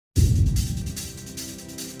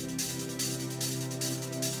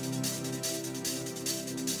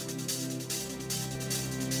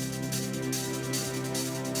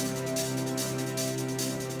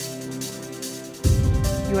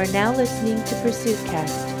are now listening to Pursuit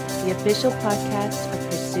Cast, the official podcast of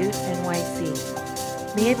Pursuit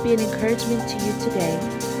NYC. May it be an encouragement to you today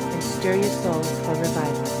and stir your soul for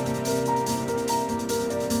revival.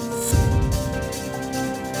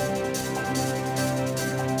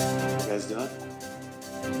 How you guys doing?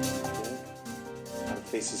 Good. A lot of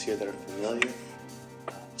faces here that are familiar,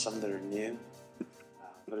 some that are new.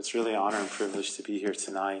 But it's really an honor and privilege to be here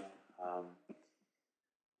tonight.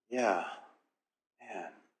 Man,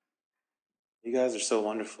 you guys are so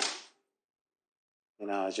wonderful. You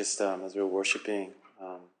know, I just as we were worshiping,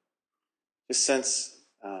 just sense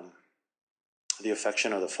the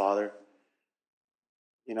affection of the Father.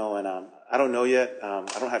 You know, and I don't know yet. I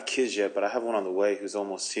don't have kids yet, but I have one on the way who's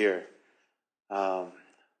almost here. But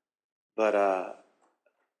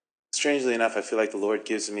strangely enough, I feel like the Lord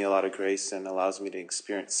gives me a lot of grace and allows me to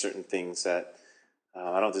experience certain things that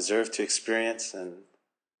I don't deserve to experience, and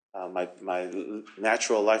my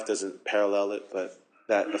natural life doesn't parallel it. But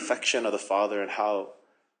that affection of the Father and how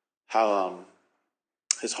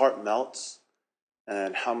His heart melts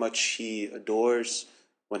and how much He adores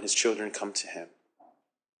when His children come to Him.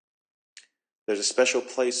 There's a special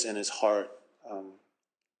place in His heart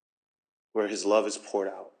where His love is poured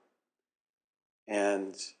out.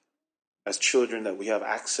 And as children, that we have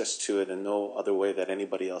access to it in no other way that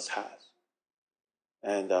anybody else has.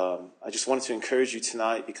 And I just wanted to encourage you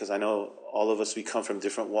tonight, because I know all of us, we come from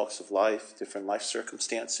different walks of life, different life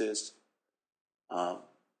circumstances.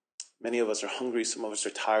 Many of us are hungry, some of us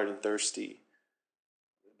are tired and thirsty.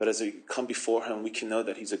 But as we come before Him, we can know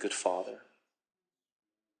that He's a good Father.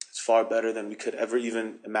 It's far better than we could ever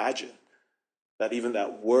even imagine. That even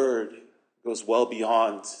that word goes well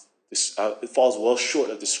beyond this, it falls well short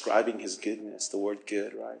of describing His goodness, the word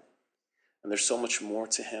good, right? And there's so much more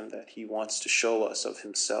to Him that He wants to show us of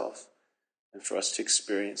Himself and for us to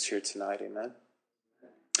experience here tonight, amen?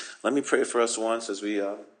 Let me pray for us once as we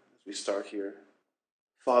start here.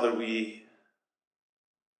 Father, we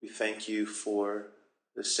thank You for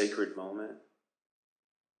this sacred moment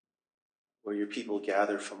where Your people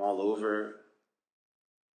gather from all over.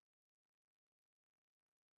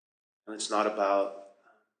 And it's not about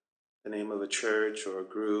the name of a church or a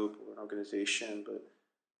group or an organization, but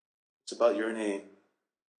it's about Your name.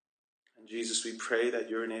 And Jesus, we pray that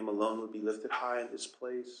Your name alone would be lifted high in this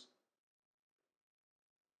place.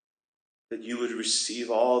 That You would receive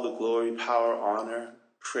all the glory, power, honor,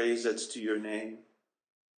 praise that's to Your name.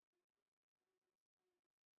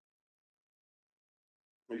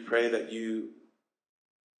 We pray that You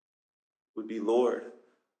would be Lord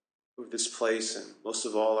of this place and most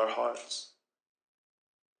of all our hearts.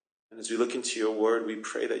 And as we look into Your word, we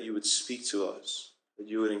pray that You would speak to us, that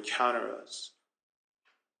You would encounter us,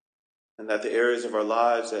 and that the areas of our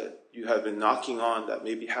lives that You have been knocking on, that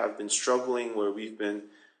maybe have been struggling, where we've been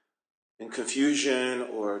in confusion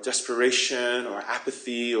or desperation or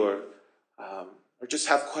apathy or just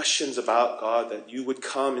have questions about God, that You would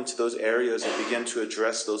come into those areas and begin to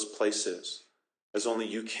address those places as only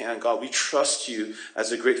You can. God, we trust You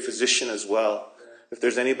as a great physician as well. If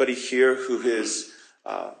there's anybody here who is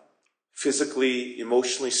physically,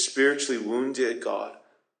 emotionally, spiritually wounded, God,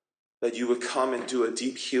 that You would come and do a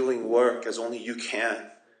deep healing work as only You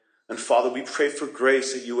can. And Father, we pray for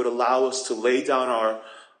grace, that You would allow us to lay down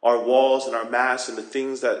our walls and our masks and the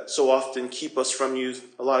things that so often keep us from You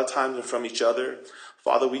a lot of times and from each other.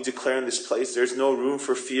 Father, we declare in this place there's no room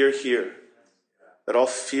for fear here. That all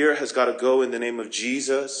fear has got to go in the name of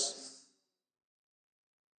Jesus.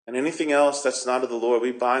 And anything else that's not of the Lord,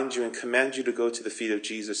 we bind you and command you to go to the feet of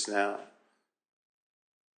Jesus now.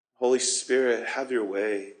 Holy Spirit, have Your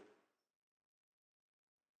way.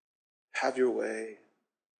 Have Your way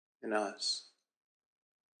in us.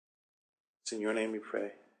 It's in Your name we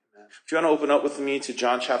pray. Amen. If you want to open up with me to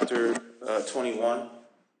John chapter 21.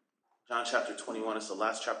 John chapter 21 is the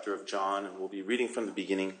last chapter of John, and we'll be reading from the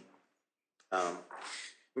beginning. And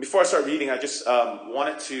before I start reading, I just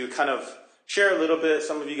wanted to kind of share a little bit.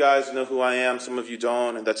 Some of you guys know who I am, some of you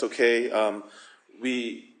don't, and that's okay.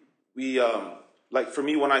 Like for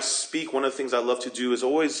me, when I speak, one of the things I love to do is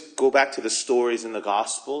always go back to the stories in the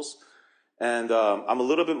Gospels. And I'm a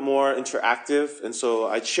little bit more interactive, and so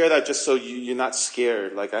I share that just so you're not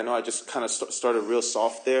scared. Like, I know I just kind of started real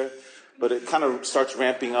soft there, but it kind of starts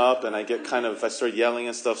ramping up, and I start yelling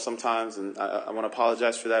and stuff sometimes, and I want to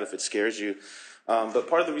apologize for that if it scares you. But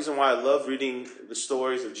part of the reason why I love reading the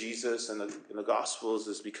stories of Jesus and the Gospels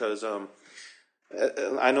is because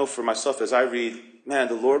I know for myself as I read, man,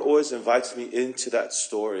 the Lord always invites me into that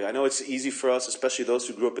story. I know it's easy for us, especially those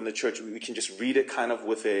who grew up in the church. We can just read it kind of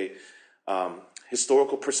with a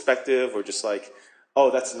historical perspective, or just like,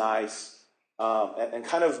 oh, that's nice. and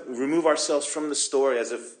kind of remove ourselves from the story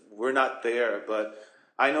as if we're not there. But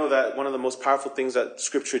I know that one of the most powerful things that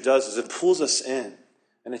Scripture does is it pulls us in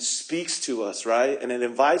and it speaks to us, right? And it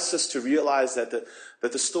invites us to realize that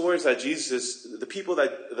the stories that Jesus, the people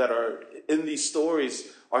that are in these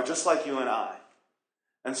stories are just like you and I.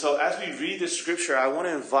 And so as we read this Scripture, I want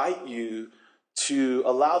to invite you to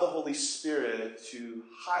allow the Holy Spirit to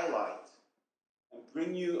highlight and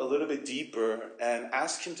bring you a little bit deeper and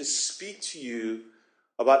ask Him to speak to you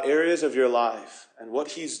about areas of your life and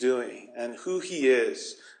what He's doing and who He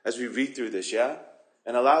is as we read through this, yeah?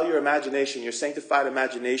 And allow your imagination, your sanctified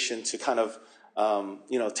imagination, to kind of,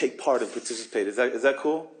 take part and participate. Is that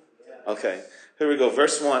cool? Yeah. Okay. Here we go.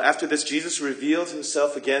 Verse 1. After this, Jesus revealed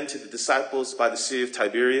Himself again to the disciples by the Sea of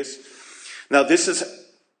Tiberias. Now, this is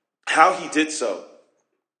how He did so.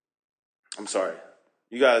 I'm sorry.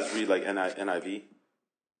 You guys read like NIV?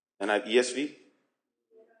 ESV?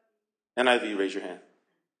 NIV, raise your hand.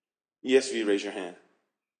 ESV, raise your hand.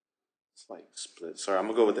 It's like split. Sorry, I'm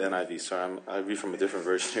going to go with the NIV. Sorry, I read from a different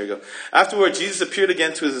version. Here we go. Afterward, Jesus appeared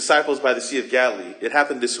again to His disciples by the Sea of Galilee. It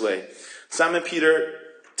happened this way. Simon Peter,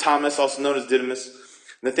 Thomas, also known as Didymus,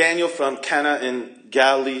 Nathanael from Cana in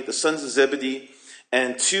Galilee, the sons of Zebedee,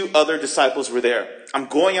 and 2 other disciples were there. I'm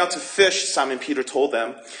going out to fish, Simon Peter told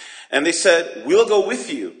them. And they said, we'll go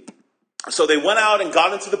with you. So they went out and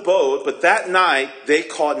got into the boat, but that night they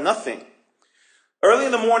caught nothing. Early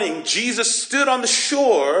in the morning, Jesus stood on the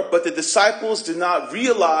shore, but the disciples did not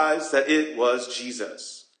realize that it was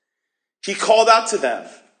Jesus. He called out to them,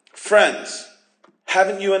 friends,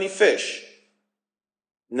 haven't you any fish?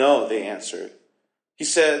 No, they answered. He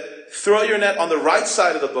said, throw your net on the right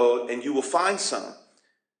side of the boat and you will find some.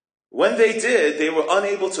 When they did, they were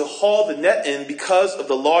unable to haul the net in because of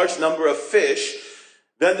the large number of fish.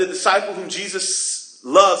 Then the disciple whom Jesus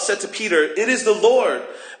loved said to Peter, it is the Lord.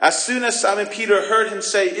 As soon as Simon Peter heard him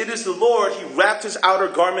say, it is the Lord, he wrapped his outer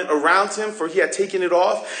garment around him, for he had taken it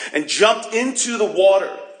off, and jumped into the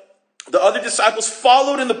water. The other disciples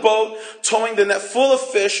followed in the boat, towing the net full of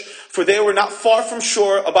fish, for they were not far from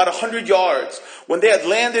shore, about 100 yards. When they had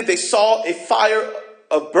landed, they saw a fire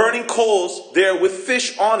of burning coals there with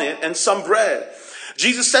fish on it and some bread.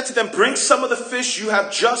 Jesus said to them, bring some of the fish you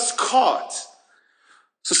have just caught.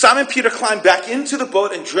 So Simon Peter climbed back into the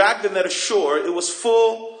boat and dragged the net ashore. It was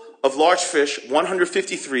full of large fish,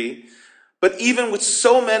 153. But even with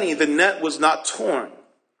so many, the net was not torn.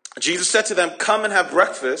 Jesus said to them, come and have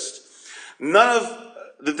breakfast. None of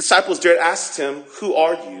the disciples dared ask him, who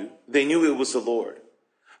are you? They knew it was the Lord.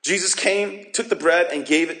 Jesus came, took the bread and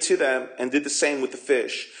gave it to them and did the same with the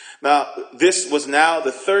fish. Now, this was now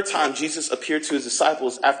the 3rd time Jesus appeared to his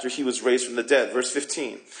disciples after he was raised from the dead. Verse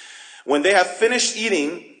 15. When they had finished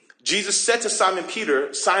eating, Jesus said to Simon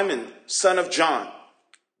Peter, Simon, son of John,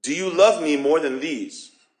 do you love me more than these?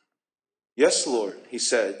 Yes, Lord, he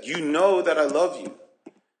said. You know that I love you.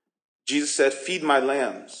 Jesus said, feed my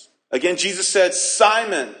lambs. Again, Jesus said,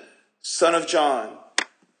 Simon, son of John,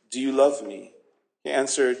 do you love me? He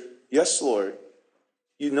answered, yes, Lord.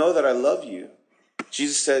 You know that I love you.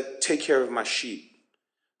 Jesus said, take care of my sheep.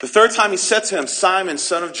 The 3rd time he said to him, Simon,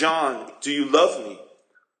 son of John, do you love me?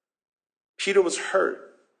 Peter was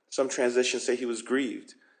hurt. Some translations say he was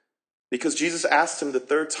grieved, because Jesus asked him the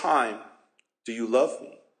 3rd time, do you love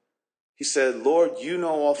me? He said, Lord, you know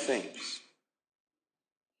all things.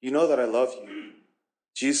 You know that I love you.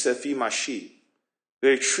 Jesus said, feed my sheep.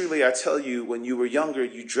 Very truly, I tell you, when you were younger,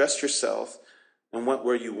 you dressed yourself and went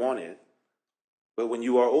where you wanted. But when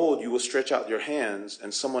you are old, you will stretch out your hands,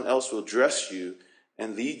 and someone else will dress you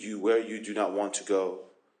and lead you where you do not want to go.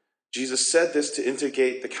 Jesus said this to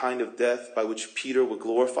indicate the kind of death by which Peter would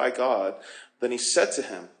glorify God. Then he said to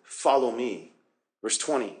him, follow me. Verse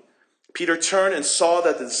 20. Peter turned and saw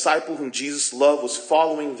that the disciple whom Jesus loved was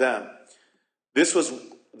following them. This was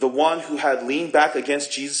the one who had leaned back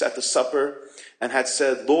against Jesus at the supper and had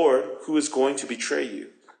said, Lord, who is going to betray you?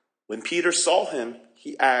 When Peter saw him,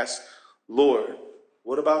 he asked, Lord,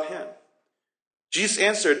 what about him? Jesus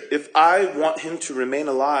answered, if I want him to remain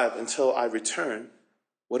alive until I return,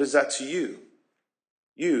 what is that to you?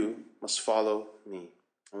 You must follow me.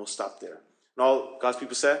 And we'll stop there. And all God's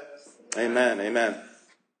people said, amen, amen.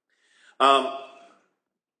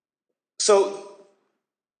 So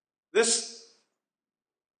this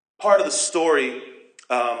part of the story,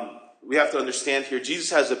 we have to understand here,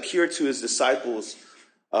 Jesus has appeared to his disciples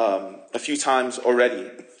a few times already.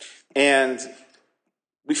 And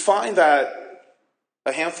we find that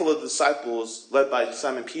a handful of disciples, led by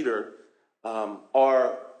Simon Peter,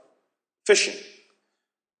 are fishing.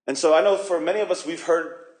 And so I know for many of us, we've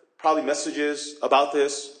heard probably messages about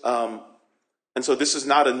this. And so this is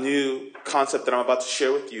not a new concept that I'm about to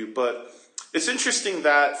share with you, but it's interesting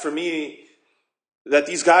that for me, that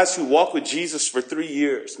these guys who walked with Jesus for 3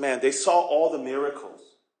 years, man, they saw all the miracles,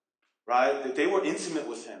 right? They were intimate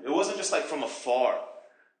with him. It wasn't just like from afar.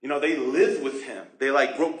 You know, they lived with him. They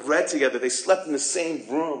like broke bread together. They slept in the same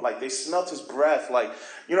room. Like they smelt his breath. Like,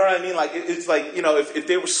 you know what I mean? Like it's like, you know, if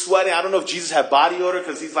they were sweating, I don't know if Jesus had body odor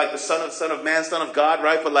because he's like the son of man, son of God,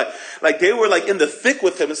 right? But like they were like in the thick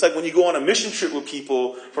with him. It's like when you go on a mission trip with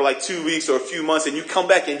people for like 2 weeks or a few months and you come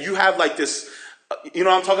back and you have like this, you know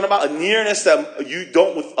what I'm talking about? A nearness that you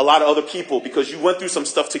don't with a lot of other people because you went through some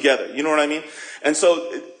stuff together. You know what I mean? And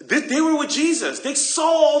so they were with Jesus. They saw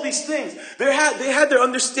all these things. They had their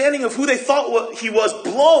understanding of who they thought he was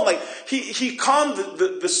blown. Like he calmed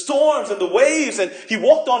the storms and the waves, and he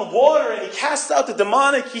walked on water, and he cast out the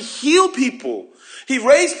demonic. He healed people. He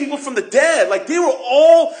raised people from the dead. Like they were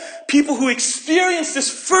all people who experienced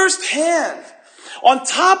this firsthand. On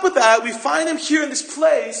top of that, we find him here in this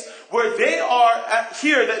place where they are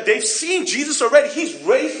here, that they've seen Jesus already. He's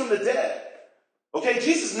raised from the dead. Okay,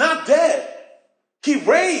 Jesus is not dead. He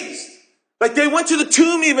raised. Like they went to the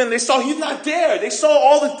tomb even. They saw he's not there. They saw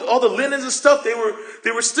all the linens and stuff. They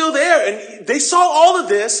were still there. And they saw all of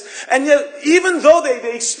this. And yet, even though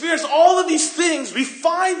they experienced all of these things, we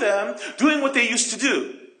find them doing what they used to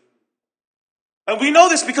do. And we know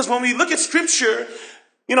this because when we look at Scripture,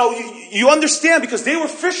 you know, you understand because they were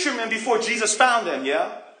fishermen before Jesus found them,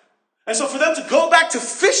 yeah? And so for them to go back to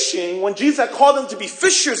fishing when Jesus had called them to be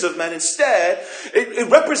fishers of men instead, it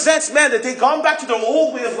represents, man, that they'd gone back to their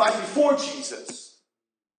old way of life before Jesus.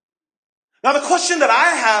 Now the question that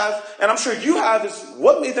I have, and I'm sure you have, is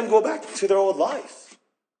what made them go back to their old life?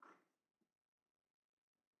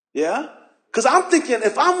 Yeah? Because I'm thinking,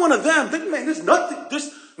 if I'm one of them, man, there's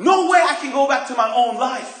no way I can go back to my own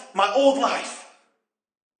life, my old life.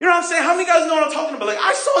 You know what I'm saying? How many guys know what I'm talking about? Like,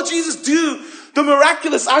 I saw Jesus do the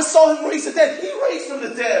miraculous. I saw him raise the dead. He raised from the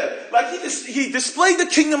dead. Like, he displayed the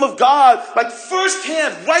kingdom of God, like,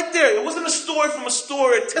 firsthand, right there. It wasn't a story from a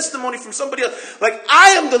story, a testimony from somebody else. Like,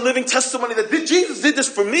 I am the living testimony that Jesus did this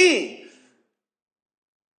for me.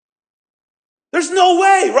 There's no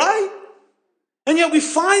way, right? And yet we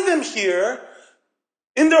find them here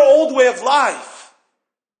in their old way of life,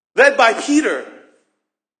 led by Peter.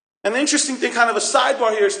 And the interesting thing, kind of a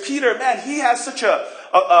sidebar here, is Peter, man, he has such an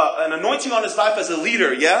anointing on his life as a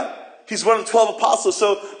leader, yeah? He's one of the 12 apostles.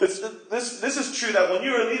 So this is true that when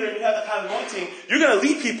you're a leader and you have that kind of anointing, you're going to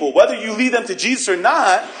lead people. Whether you lead them to Jesus or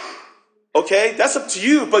not, okay, that's up to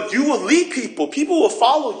you. But you will lead people. People will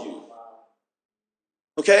follow you.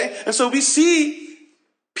 Okay? And so we see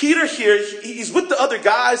Peter here, he's with the other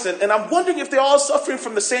guys, and I'm wondering if they're all suffering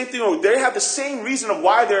from the same thing, or they have the same reason of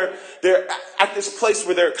why they're at this place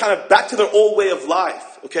where they're kind of back to their old way of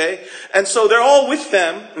life, okay? And so they're all with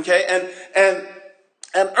them, okay? And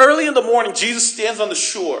early in the morning, Jesus stands on the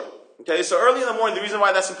shore, okay? So early in the morning, the reason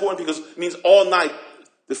why that's important, because it means all night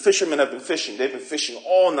the fishermen have been fishing. They've been fishing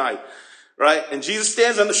all night, right? And Jesus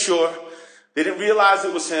stands on the shore. They didn't realize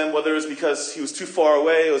it was him, whether it was because he was too far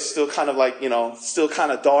away, it was still kind of like, still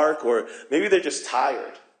kind of dark, or maybe they're just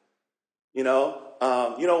tired,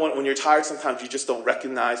 when you're tired, sometimes you just don't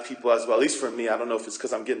recognize people as well. At least for me, I don't know if it's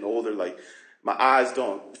because I'm getting older, like my eyes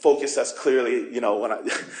don't focus as clearly, when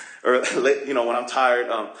I'm tired.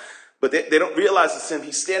 But they don't realize it's him.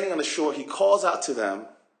 He's standing on the shore. He calls out to them,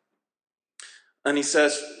 and he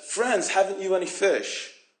says, "Friends, haven't you any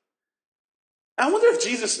fish?" I wonder if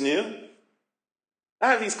Jesus knew. I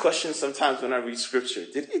have these questions sometimes when I read Scripture.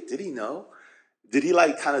 Did he know? Did he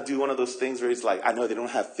kind of do one of those things where he's like, I know they don't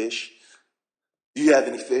have fish. Do you have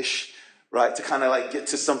any fish? Right? To kind of get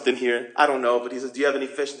to something here. I don't know, but he says, do you have any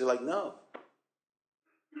fish? And they're like, no.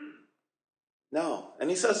 No. And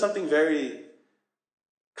he says something very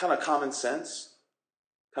kind of common sense.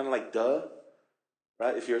 Kind of like, duh.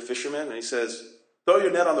 Right? If you're a fisherman. And he says, throw your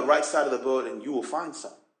net on the right side of the boat and you will find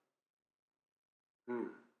some.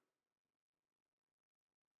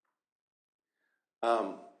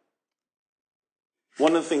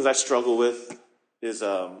 One of the things I struggle with is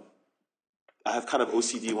I have kind of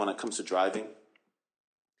OCD when it comes to driving.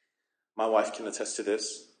 My wife can attest to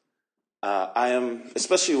this. I am,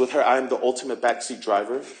 especially with her, I am the ultimate backseat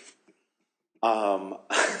driver. Part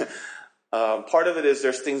of it is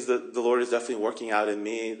there's things that the Lord is definitely working out in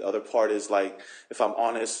me. The other part is if I'm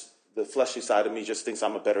honest, the fleshly side of me just thinks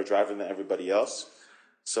I'm a better driver than everybody else.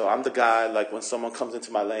 So I'm the guy, when someone comes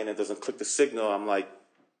into my lane and doesn't click the signal, I'm like,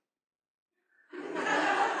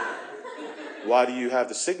 why do you have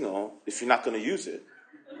the signal if you're not going to use it?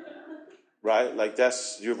 Right?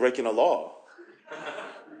 You're breaking a law.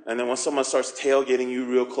 And then when someone starts tailgating you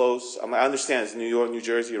real close, I'm like, I understand it's New York, New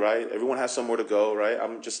Jersey, right? Everyone has somewhere to go, right?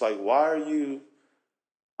 I'm just like, why are you,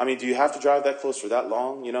 do you have to drive that close for that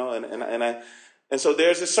long, and so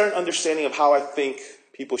there's a certain understanding of how I think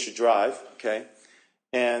people should drive, okay?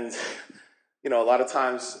 And, a lot of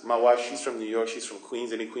times my wife, she's from New York, she's from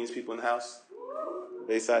Queens. Any Queens people in the house?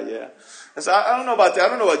 Bayside, yeah. And so I don't know about that. I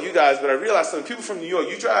don't know about you guys, but I realized that people from New York,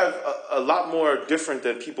 you drive a lot more different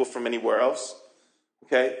than people from anywhere else.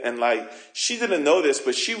 Okay, and like she didn't know this,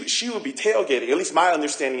 but she would be tailgating. At least my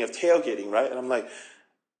understanding of tailgating, right? And I'm like,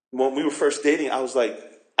 when we were first dating, I was like,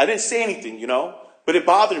 I didn't say anything, but it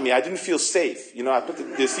bothered me. I didn't feel safe, I put the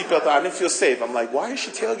seatbelt on. I didn't feel safe. I'm like, why is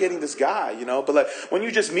she tailgating this guy, But like when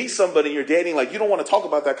you just meet somebody and you're dating, like you don't want to talk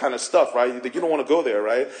about that kind of stuff, right? Like, you don't want to go there,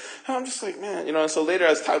 right? And I'm just like, man, And so later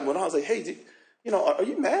as time went on, I was like, hey, are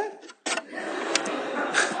you mad?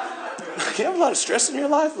 You have a lot of stress in your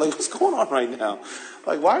life? Like, what's going on right now?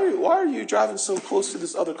 Like, why are you driving so close to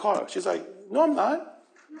this other car? She's like, no, I'm not.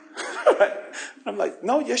 Right? I'm like,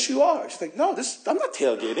 no, yes, you are. She's like, no, I'm not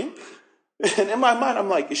tailgating. And in my mind, I'm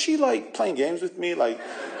like, is she like playing games with me? Like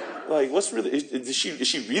what's really, is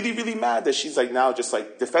she really, really mad that she's like now just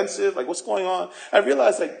like defensive? Like, what's going on? I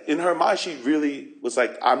realized like in her mind, she really was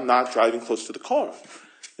like, I'm not driving close to the car.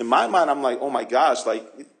 In my mind, I'm like, oh my gosh, like,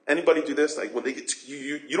 anybody do this? Like, when they get to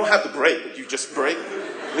you don't have to brake, but you just brake.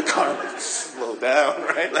 The car, like, slow down,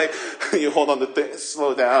 right? Like, you hold on to things,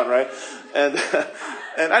 slow down, right? And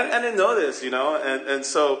I didn't know this, and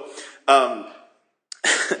so,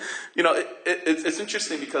 it's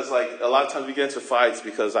interesting because, like, a lot of times we get into fights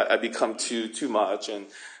because I become too much, and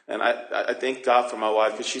I thank God for my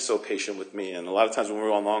wife because she's so patient with me, and a lot of times when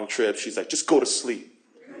we're on long trips, she's like, just go to sleep.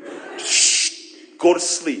 Go to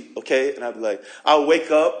sleep, okay? And I'd be like, I'll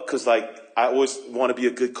wake up because, like, I always want to be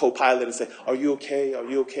a good co-pilot and say, are you okay? Are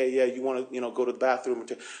you okay? Yeah, you want to, go to the bathroom?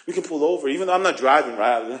 We can pull over, even though I'm not driving,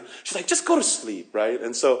 right? She's like, just go to sleep, right?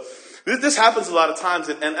 And so this happens a lot of times.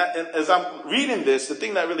 And as I'm reading this, the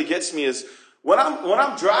thing that really gets me is when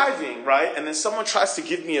I'm driving, right? And then someone tries to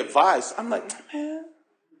give me advice, I'm like, man,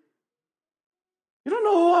 you don't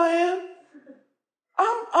know who I am?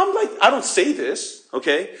 I'm like, I don't say this,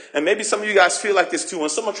 okay? And maybe some of you guys feel like this too. When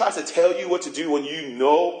someone tries to tell you what to do when you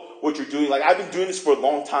know what you're doing, like I've been doing this for a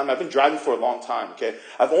long time. I've been driving for a long time, okay?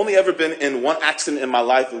 I've only ever been in one accident in my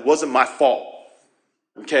life. It wasn't my fault,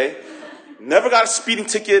 okay? Never got a speeding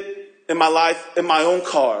ticket in my life in my own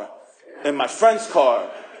car, in my friend's car.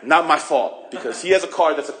 Not my fault, because he has a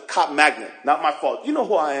car that's a cop magnet. Not my fault. You know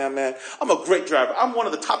who I am, man. I'm a great driver. I'm one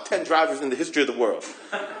of the top 10 drivers in the history of the world.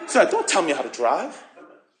 So don't tell me how to drive.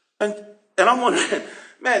 And I'm wondering,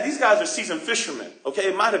 man, these guys are seasoned fishermen, okay?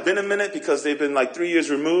 It might have been a minute because they've been like 3 years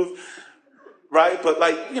removed, right? But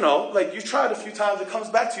like you try it a few times, it comes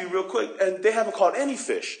back to you real quick, and they haven't caught any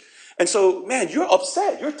fish. And so, man, you're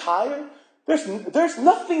upset. You're tired. There's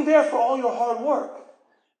nothing there for all your hard work.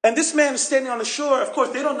 And this man is standing on the shore. Of course,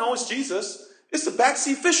 they don't know it's Jesus. It's the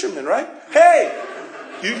backseat fisherman, right? Hey,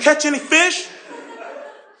 you catch any fish?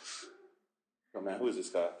 Oh, man, who is this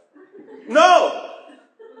guy? No,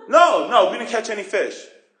 we didn't catch any fish.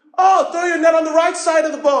 Oh, throw your net on the right side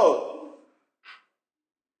of the boat.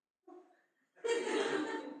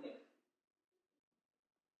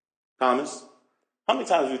 Thomas, how many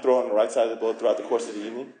times did you throw on the right side of the boat throughout the course of the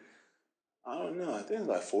evening? I don't know. I think it's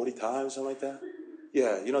like 40 times, something like that.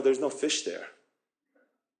 Yeah, there's no fish there.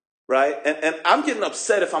 Right? And I'm getting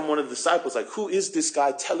upset if I'm one of the disciples. Like, who is this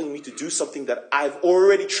guy telling me to do something that I've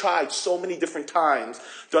already tried so many different times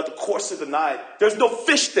throughout the course of the night? There's no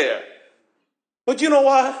fish there. But you know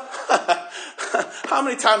what? How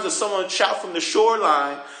many times does someone shout from the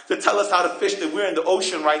shoreline to tell us how to fish that we're in the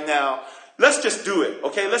ocean right now? Let's just do it,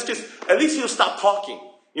 okay? At least he'll stop talking.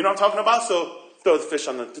 You know what I'm talking about? So throw the fish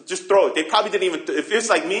just throw it. They probably didn't even, if it's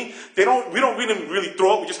like me, we don't really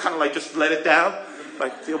throw it. We just kind of like just let it down.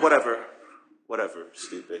 Like, whatever,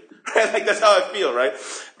 stupid. Right? Like, that's how I feel, right?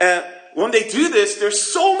 And when they do this, there's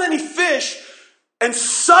so many fish, and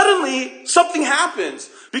suddenly something happens.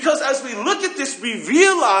 Because as we look at this, we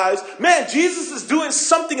realize, man, Jesus is doing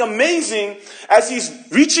something amazing as he's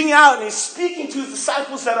reaching out and he's speaking to his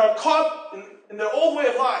disciples that are caught in their old way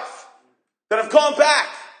of life, that have gone back.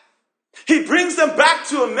 He brings them back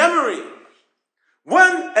to a memory.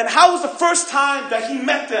 When and how was the first time that he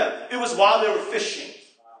met them? It was while they were fishing.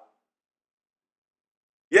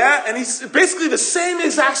 Yeah, and he's basically the same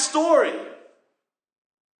exact story.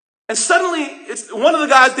 And suddenly, it's one of the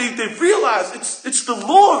guys, they realize it's the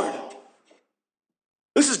Lord.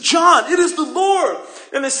 This is John. It is the Lord.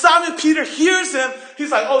 And then Simon Peter hears him.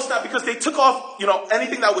 He's like, oh, it's not because they took off,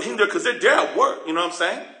 anything that would hinder, because they're at work. You know what I'm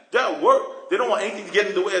saying? They're at work. they don't want anything to get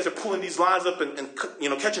in the way as they're pulling these lines up and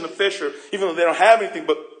catching the fish, or even though they don't have anything.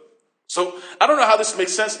 But so I don't know how this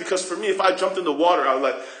makes sense, because for me, if I jumped in the water, I was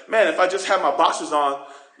like, man, if I just have my boxers on,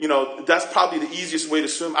 that's probably the easiest way to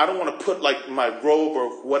swim. I don't want to put like my robe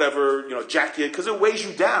or whatever, jacket, because it weighs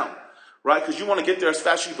you down, right? Because you want to get there as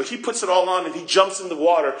fast as you. But he puts it all on and he jumps in the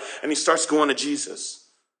water and he starts going to Jesus.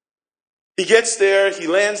 He gets there, he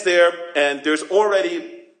lands there, and there's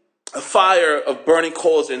already a fire of burning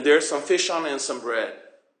coals, and there's some fish on it and some bread.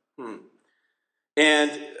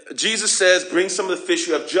 And Jesus says, bring some of the fish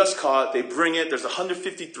you have just caught. They bring it. There's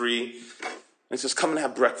 153. And he says, come and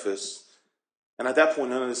have breakfast. And at that point,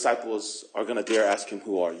 none of the disciples are going to dare ask him,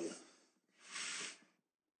 who are you?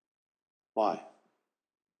 Why?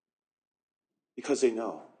 Because they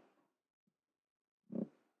know.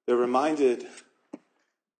 They're reminded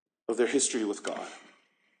of their history with God,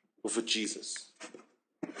 with Jesus.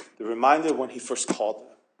 They're reminded when he first called them.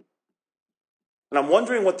 And I'm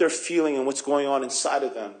wondering what they're feeling and what's going on inside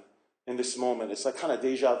of them in this moment. It's like kind of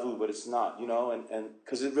deja vu, but it's not, and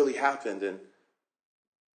because it really happened. And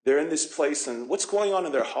they're in this place, and what's going on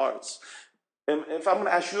in their hearts? And if I'm going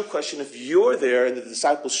to ask you a question, if you're there in the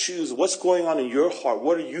disciples' shoes, what's going on in your heart?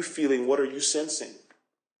 What are you feeling? What are you sensing?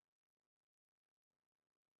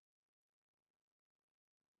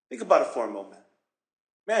 Think about it for a moment.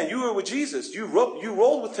 Man, you were with Jesus. You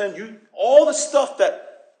rolled with him. All the stuff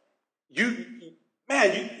that you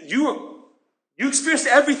experienced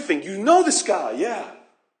everything. You know this guy, yeah.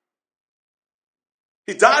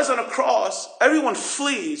 He dies on a cross. Everyone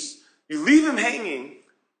flees. You leave him hanging.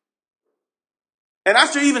 And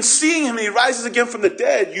after even seeing him, he rises again from the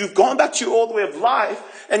dead. You've gone back to your old way of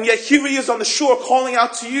life. And yet here he is on the shore calling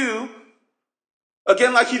out to you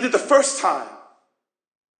again like he did the first time.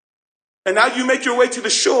 And now you make your way to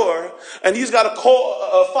the shore, and he's got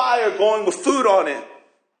a fire going with food on it.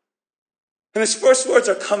 And his first words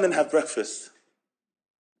are, come and have breakfast.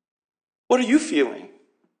 What are you feeling?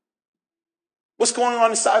 What's going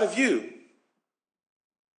on inside of you?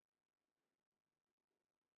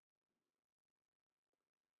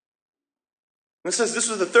 And it says this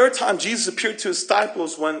was the third time Jesus appeared to his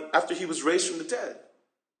disciples after he was raised from the dead.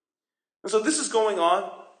 And so this is going on.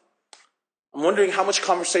 I'm wondering how much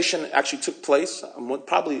conversation actually took place.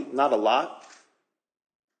 Probably not a lot.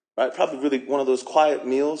 Right? Probably really one of those quiet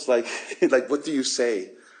meals, like what do you say?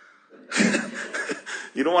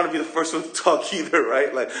 You don't want to be the first one to talk either,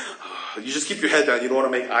 right? Like, you just keep your head down. You don't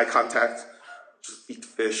want to make eye contact. Just eat the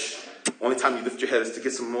fish. Only time you lift your head is to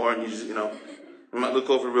get some more, and you just, you might look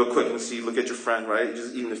over real quick and look at your friend, right? You're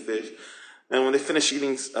just eating the fish. And when they finish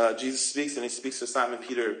eating, Jesus speaks, and he speaks to Simon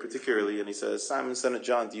Peter particularly, and he says, Simon, son of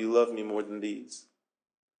John, do you love me more than these?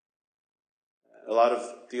 A lot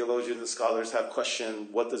of theologians and scholars have questioned,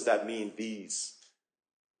 what does that mean, these?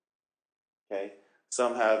 Okay?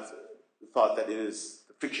 Some have thought that it is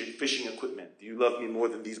fishing equipment. Do you love me more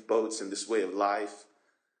than these boats and this way of life?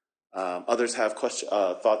 Others have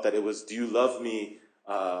thought that it was, do you love me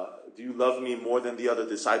more than the other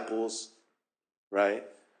disciples? Right?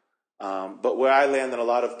 But where I land and a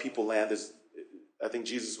lot of people land is, I think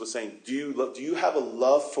Jesus was saying, do you have a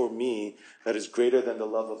love for me that is greater than the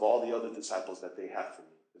love of all the other disciples that they have for me?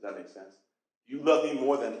 Does that make sense? Do you love me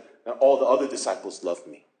more than all the other disciples love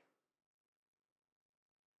me?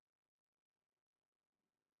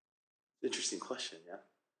 Interesting question, yeah?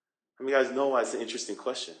 How many of you guys know why it's an interesting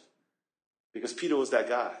question? Because Peter was that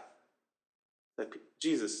guy. Like,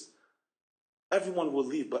 Jesus, everyone will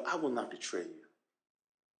leave, but I will not betray you.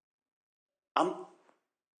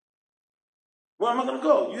 Where am I going to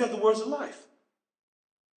go? You have the words of life.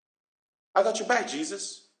 I got your back,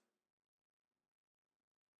 Jesus.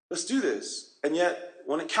 Let's do this. And yet,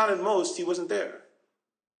 when it counted most, he wasn't there.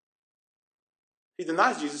 He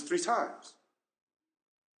denies Jesus 3 times.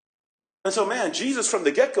 And so, man, Jesus from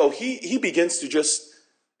the get-go, he begins to just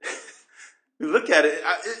look at it.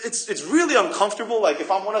 It's really uncomfortable. Like,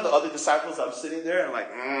 if I'm one of the other disciples, I'm sitting there and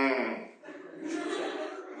like,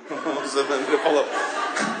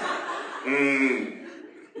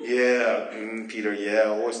 Peter, yeah,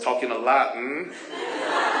 always talking a lot,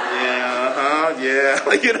 yeah,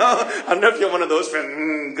 like, I don't know if you're one of those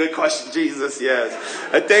friends, good question, Jesus, yes.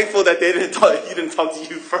 I'm thankful that he didn't talk to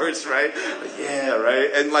you first, right? Like, yeah,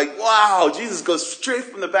 right? And like, wow, Jesus goes straight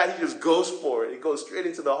from the bat, he just goes for it. He goes straight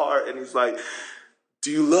into the heart, and he's like,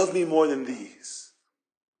 do you love me more than these?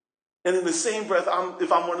 And in the same breath,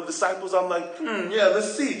 if I'm one of the disciples, I'm like, yeah,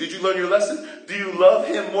 let's see. Did you learn your lesson? Do you love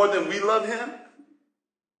him more than we love him?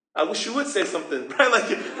 I wish you would say something, right?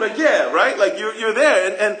 Like yeah, right? Like you're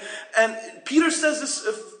there. And Peter says this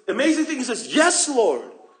amazing thing. He says, yes,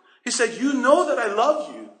 Lord. He said, you know that I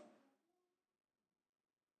love you.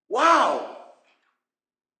 Wow.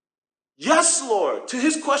 Yes, Lord. To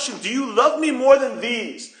his question, do you love me more than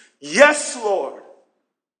these? Yes, Lord.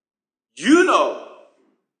 You know.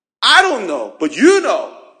 I don't know, but you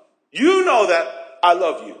know. You know that I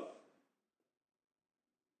love you.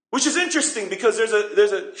 Which is interesting because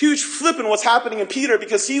there's a huge flip in what's happening in Peter,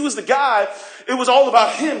 because he was the guy, it was all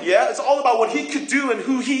about him, yeah? It's all about what he could do and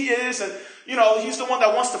who he is, and he's the one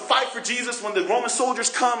that wants to fight for Jesus when the Roman soldiers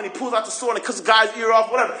come and he pulls out the sword and cuts the guy's ear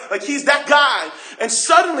off, whatever. Like, he's that guy. And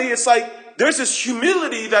suddenly it's like there's this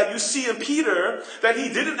humility that you see in Peter that he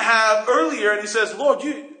didn't have earlier, and he says, Lord,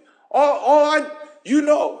 you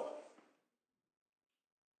know.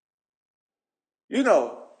 You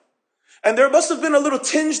know. And there must have been a little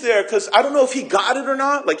tinge there, because I don't know if he got it or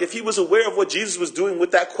not, like if he was aware of what Jesus was doing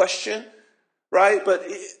with that question, right? But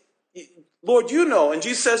Lord, you know. And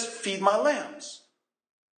Jesus says, feed my lambs.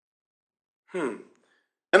 And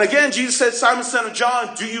again, Jesus said, Simon, son of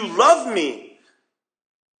John, do you love me?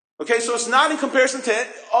 Okay, so it's not in comparison to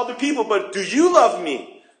other people, but do you love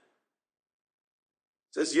me?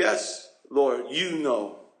 He says, yes, Lord, you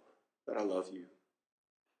know that I love you.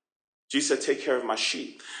 Jesus said, take care of my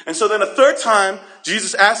sheep. And so then a third time,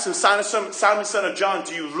 Jesus asked him, Simon, son of John,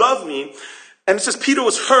 do you love me? And it says Peter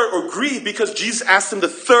was hurt or grieved because Jesus asked him the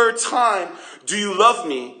third time, do you love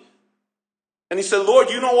me? And he said, Lord,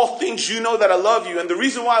 you know all things. You know that I love you. And the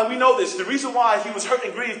reason why we know this, the reason why he was hurt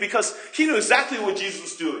and grieved, because he knew exactly what Jesus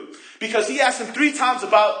was doing. Because he asked him 3 times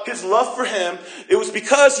about his love for him. It was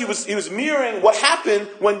because he was mirroring what happened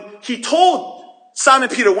when he told Simon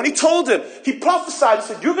Peter, when he told him, he prophesied, he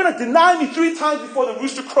said, you're going to deny me 3 times before the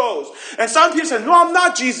rooster crows. And Simon Peter said, no, I'm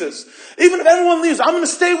not, Jesus. Even if everyone leaves, I'm going to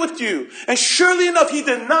stay with you. And surely enough, he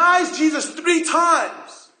denies Jesus 3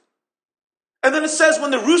 times. And then it says,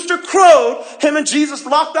 when the rooster crowed, him and Jesus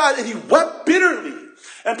locked eyes, and he wept bitterly.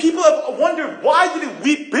 And people have wondered, why did he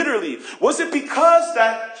weep bitterly? Was it because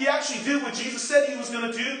that he actually did what Jesus said he was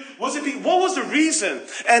going to do? What was the reason?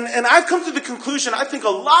 And I've come to the conclusion, I think a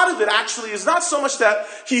lot of it actually is not so much that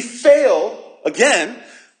he failed again,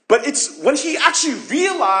 but it's when he actually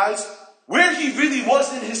realized where he really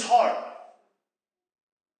was in his heart.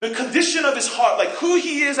 The condition of his heart, like who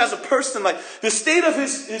he is as a person, like the state of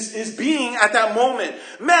his being at that moment.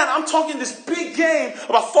 Man, I'm talking this big game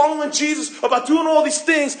about following Jesus, about doing all these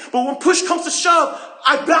things. But when push comes to shove,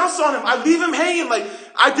 I bounce on him. I leave him hanging. Like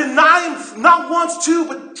I deny him not once, 2,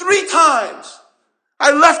 but 3 times.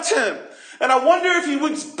 I left him. And I wonder if he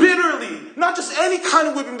weeps bitterly, not just any kind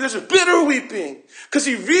of weeping, there's a bitter weeping. Because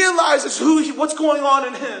he realizes what's going on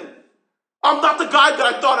in him. I'm not the guy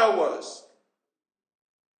that I thought I was.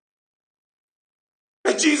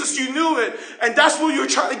 And Jesus, you knew it. And that's what you were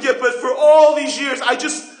trying to get. But for all these years, I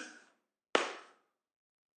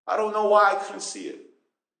don't know why I couldn't see it.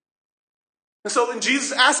 And so when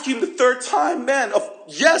Jesus asked him the 3rd time,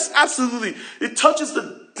 yes, absolutely. It touches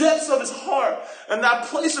the depths of his heart. And that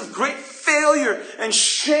place of great failure and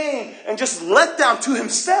shame and just letdown to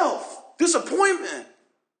himself. Disappointment.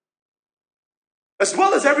 As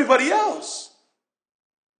well as everybody else.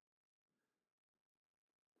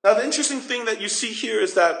 Now, the interesting thing that you see here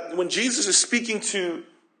is that when Jesus is speaking to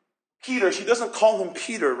Peter, he doesn't call him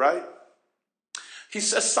Peter, right? He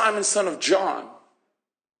says Simon, son of John.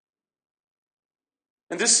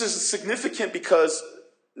 And this is significant because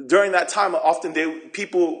during that time, often they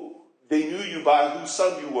knew you by whose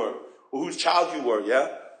son you were or whose child you were, yeah?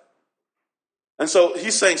 And so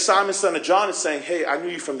he's saying, Simon, son of John is saying, hey, I knew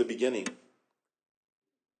you from the beginning.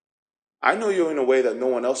 I know you in a way that no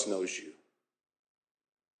one else knows you.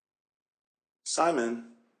 Simon,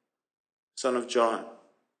 son of John.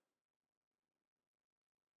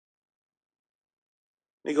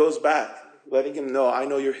 He goes back, letting him know, I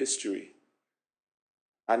know your history.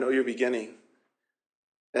 I know your beginning.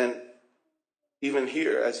 And even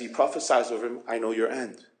here, as he prophesies over him, I know your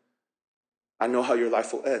end. I know how your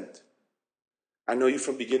life will end. I know you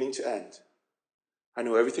from beginning to end. I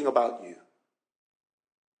know everything about you.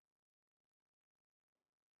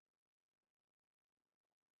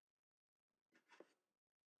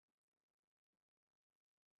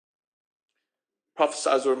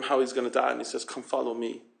 Prophesies over him how he's going to die, and he says, come follow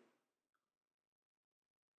me.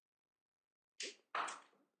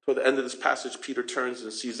 Toward the end of this passage, Peter turns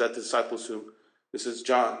and sees that disciples whom, this is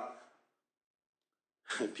John.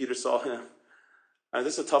 And Peter saw him. And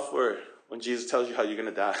this is a tough word when Jesus tells you how you're going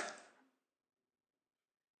to die.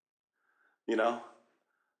 You know?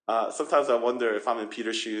 Sometimes I wonder if I'm in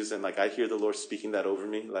Peter's shoes and I hear the Lord speaking that over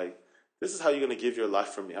me. Like, this is how you're going to give your life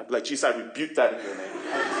for me. I'd be like, Jesus, I rebuke that in your name.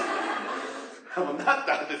 I will not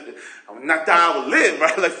die. I will not die. I will live,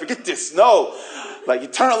 right? Like, forget this. No. Like,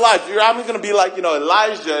 eternal life. I'm going to be like,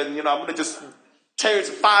 Elijah, and, I'm going to just chariots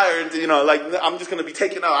of fire, and, like, I'm just going to be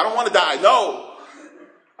taken out. I don't want to die. No.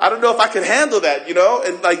 I don't know if I can handle that,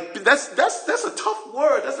 and like, that's a tough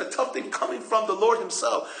word. That's a tough thing coming from the Lord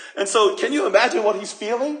himself. And so, can you imagine what he's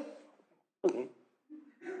feeling?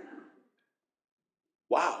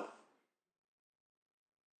 Wow.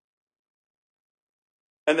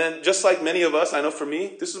 And then, just like many of us, I know for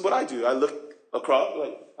me, this is what I do. I look across,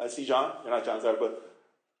 like, I see John. You're not John, sorry, but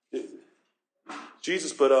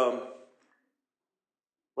Jesus, but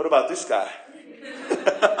what about this guy?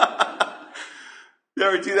 You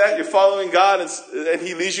ever do that? You're following God, and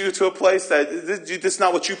he leads you to a place that this is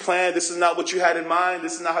not what you planned. This is not what you had in mind.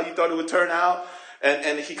 This is not how you thought it would turn out.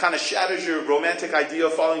 And he kind of shatters your romantic idea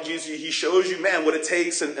of following Jesus. He shows you, man, what it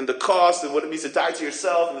takes and the cost and what it means to die to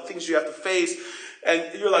yourself and the things you have to face.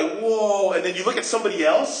 And you're like, whoa. And then you look at somebody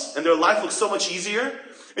else, and their life looks so much easier.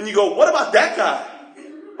 And you go, what about that guy?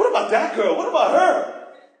 What about that girl? What about her?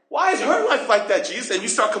 Why is her life like that, Jesus? And you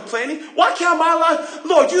start complaining. Why can't my life?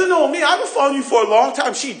 Lord, you know me. I've been following you for a long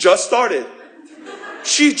time. She just started.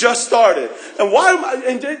 And why am I?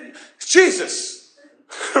 And then, Jesus.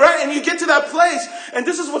 Right? And you get to that place. And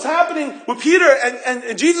this is what's happening with Peter.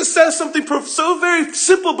 And Jesus says something so very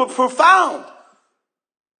simple but profound.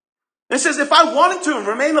 And it says, if I wanted to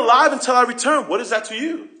remain alive until I return, what is that to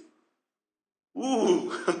you?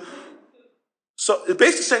 Ooh. So it's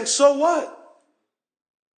basically saying, so what?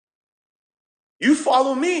 You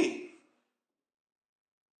follow me.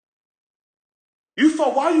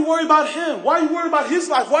 Why are you worried about him? Why are you worried about his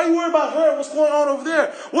life? Why are you worried about her? What's going on over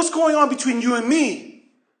there? What's going on between you and me?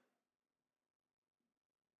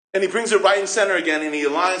 And he brings it right in center again, and he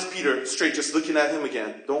aligns Peter straight, just looking at him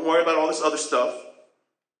again. Don't worry about all this other stuff.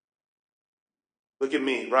 Look at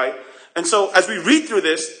me, right? And so as we read through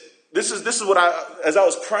this is what as I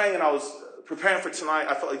was praying and I was preparing for tonight,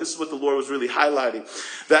 I felt like this is what the Lord was really highlighting.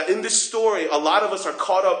 That in this story, a lot of us are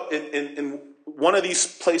caught up in one of these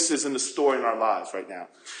places in the story in our lives right now.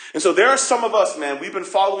 And so there are some of us, man, we've been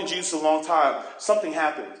following Jesus a long time. Something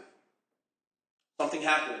happened.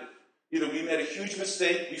 Either we made a huge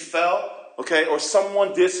mistake, we fell, okay, or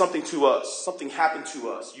someone did something to us. Something happened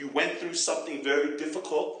to us. You went through something very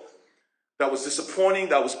difficult. That was disappointing,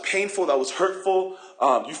 that was painful, that was hurtful.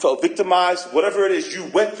 You felt victimized. Whatever it is, you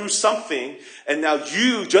went through something, and now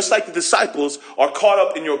you, just like the disciples, are caught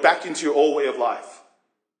up back into your old way of life.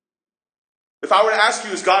 If I were to ask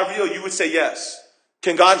you, is God real? You would say yes.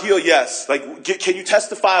 Can God heal? Yes. Like, can you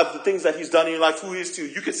testify of the things that he's done in your life, who he is to you?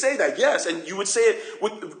 You could say that, yes, and you would say it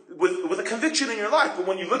with a conviction in your life. But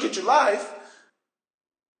when you look at your life,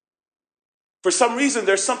 for some reason,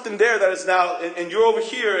 there's something there that is now, and you're over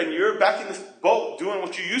here, and you're back in this boat doing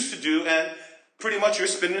what you used to do, and pretty much you're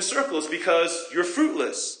spinning in circles because you're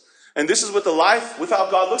fruitless. And this is what the life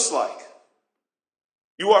without God looks like.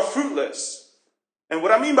 You are fruitless. And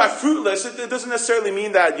what I mean by fruitless, it doesn't necessarily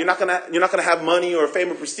mean that you're not gonna have money or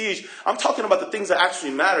fame or prestige. I'm talking about the things that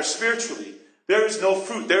actually matter spiritually. There is no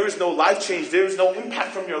fruit. There is no life change. There is no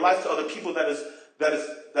impact from your life to other people that is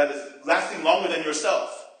lasting longer than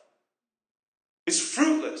yourself. It's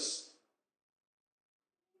fruitless.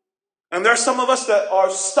 And there are some of us that are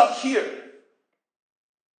stuck here.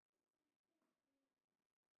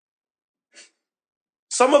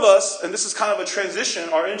 Some of us, and this is kind of a transition,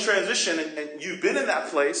 are in transition, and you've been in that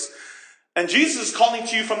place, and Jesus is calling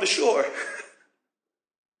to you from the shore.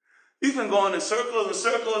 You've been going in circles and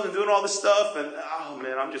circles and doing all this stuff, and oh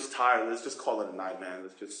man, I'm just tired. Let's just call it a night, man.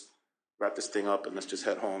 Let's just wrap this thing up and let's just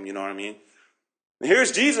head home, you know what I mean? And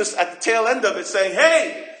here's Jesus at the tail end of it saying,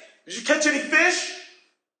 hey, did you catch any fish?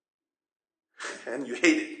 And you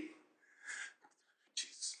hate it.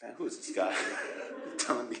 Jesus, man, who is this guy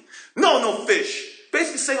telling me? No fish.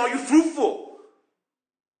 Basically saying, are you fruitful?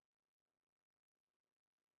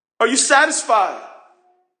 Are you satisfied?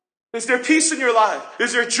 Is there peace in your life?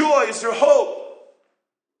 Is there joy? Is there hope?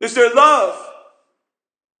 Is there love?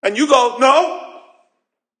 And you go, no.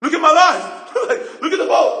 Look at my life. Look at the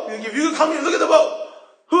boat. If you come here, look at the boat.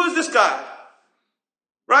 Who is this guy?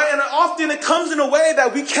 Right? And often it comes in a way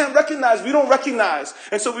that we can't recognize. We don't recognize.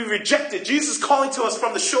 And so we reject it. Jesus is calling to us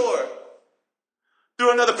from the shore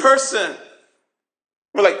through another person.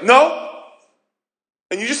 We're like, no.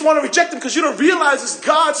 And you just want to reject him because you don't realize it's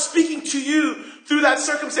God speaking to you through that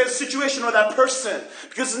circumstance, situation, or that person.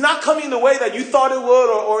 Because it's not coming the way that you thought it would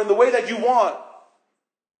or in the way that you want.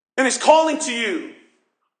 And it's calling to you.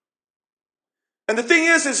 And the thing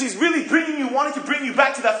is he's really wanting to bring you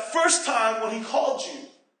back to that first time when he called you.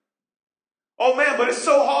 Oh man, but it's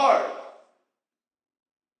so hard.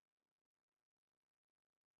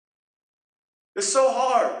 It's so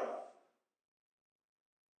hard.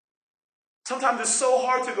 Sometimes it's so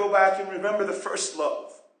hard to go back and remember the first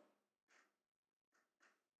love.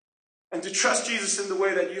 And to trust Jesus in the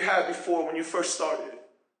way that you had before when you first started.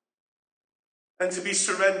 And to be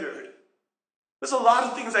surrendered. There's a lot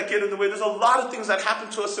of things that get in the way. There's a lot of things that happen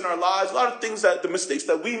to us in our lives. A lot of things the mistakes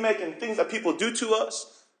that we make and things that people do to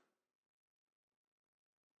us.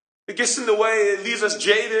 It gets in the way. It leaves us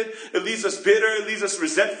jaded. It leaves us bitter. It leaves us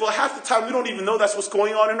resentful. Half the time we don't even know that's what's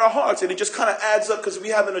going on in our hearts. And it just kind of adds up because we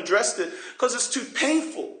haven't addressed it. Because it's too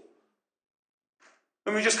painful.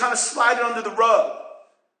 And we just kind of slide it under the rug.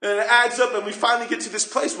 And it adds up and we finally get to this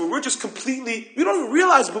place where we're just completely, we don't even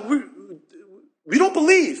realize it, but we don't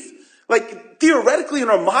believe. Like theoretically in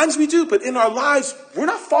our minds we do, but in our lives we're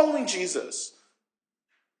not following Jesus.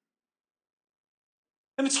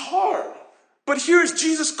 And it's hard. But here is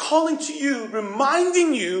Jesus calling to you,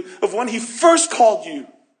 reminding you of when he first called you.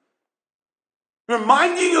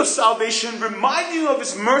 Reminding you of salvation, reminding you of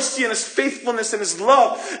his mercy and his faithfulness and his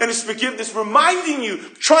love and his forgiveness, reminding you,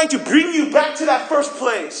 trying to bring you back to that first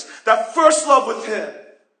place, that first love with him.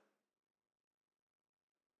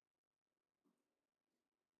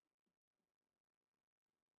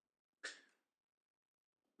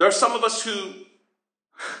 There are some of us who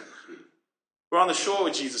we're on the shore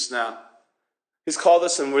with Jesus now. He's called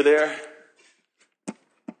us and we're there.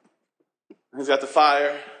 He's got the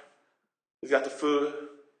fire. He's got the food.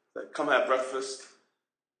 Like, come have breakfast.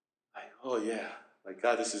 Like, oh yeah. Like,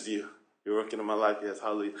 God, this is you. You're working in my life. Yes,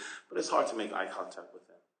 hallelujah. But it's hard to make eye contact with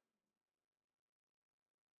him.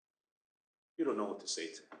 You don't know what to say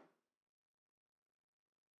to him.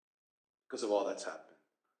 Because of all that's happened.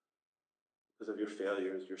 Because of your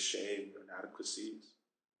failures, your shame, your inadequacies.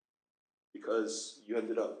 Because you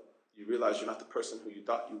realize you're not the person who you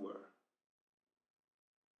thought you were.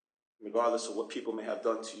 Regardless of what people may have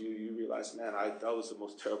done to you, you realize, man, that was the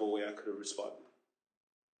most terrible way I could have responded.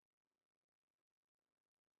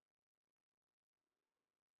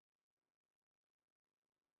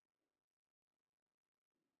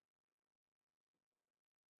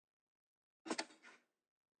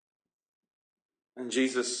 And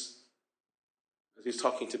Jesus, as he's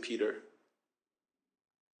talking to Peter,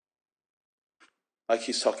 like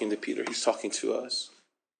he's talking to Peter, he's talking to us.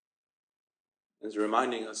 He's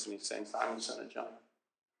reminding us, and he's saying, Simon, son of John,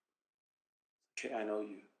 okay, I know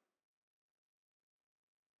you.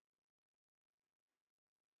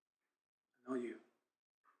 I know you.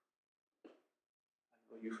 I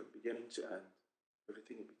know you from beginning to end,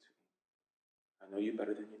 everything in between. I know you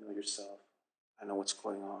better than you know yourself. I know what's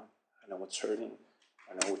going on. I know what's hurting.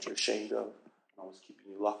 I know what you're ashamed of. I know what's keeping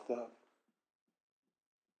you locked up.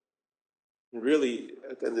 And really,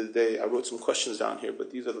 at the end of the day, I wrote some questions down here,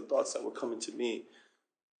 but these are the thoughts that were coming to me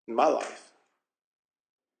in my life.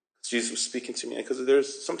 Jesus was speaking to me. Because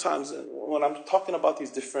there's sometimes when I'm talking about these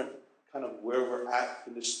different kind of where we're at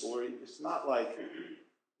in this story, it's not like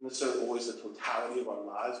necessarily always the totality of our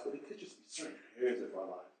lives, but it could just be certain areas of our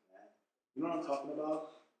life, man. You know what I'm talking about?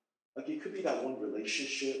 Like it could be that one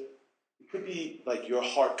relationship. It could be like your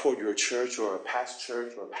heart toward your church or a past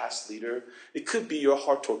leader. It could be your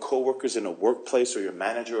heart toward coworkers in a workplace or your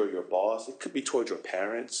manager or your boss. It could be toward your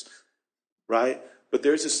parents, right? But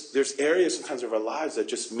there's areas sometimes of our lives that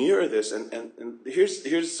just mirror this. And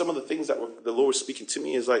here's some of the things that the Lord was speaking to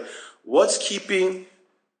me is like, what's keeping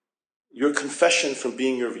your confession from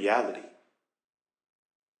being your reality?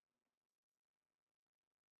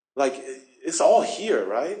 Like, it's all here,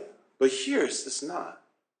 right? But here it's not.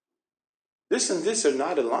 This and this are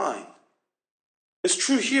not aligned. It's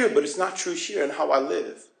true here, but it's not true here in how I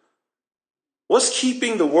live. What's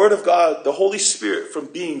keeping the Word of God, the Holy Spirit, from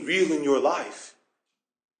being real in your life?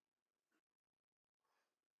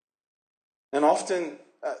 And often,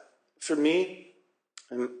 for me,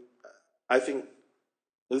 and I think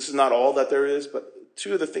this is not all that there is, but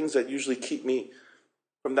two of the things that usually keep me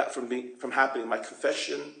from happening, my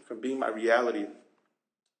confession, from being my reality.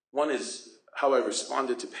 One is how I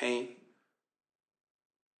responded to pain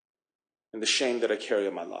and the shame that I carry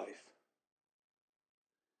in my life.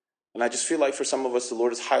 And I just feel like for some of us, the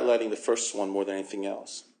Lord is highlighting the first one more than anything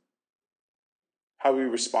else. How we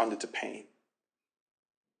responded to pain.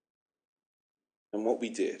 And what we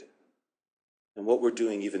did. And what we're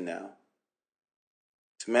doing even now.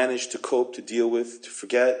 To manage, to cope, to deal with, to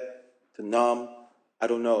forget, to numb. I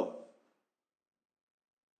don't know.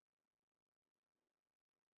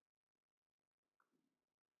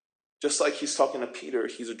 Just like he's talking to Peter,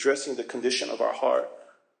 he's addressing the condition of our heart.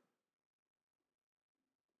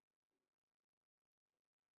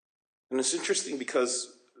 And it's interesting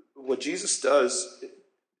because what Jesus does,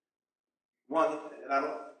 one, and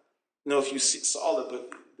if you saw it, but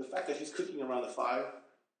the fact that he's cooking around the fire,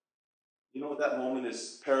 you know what that moment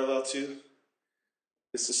is parallel to?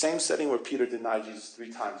 It's the same setting where Peter denied Jesus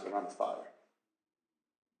 3 times around the fire.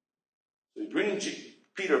 So he's bringing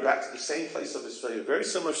Peter back to the same place of his failure. Very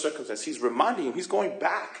similar circumstance. He's reminding him, he's going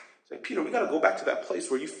back. He's like, Peter, we got to go back to that place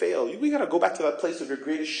where you failed. We got to go back to that place of your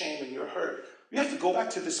greatest shame and your hurt. We have to go back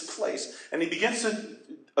to this place. And he begins to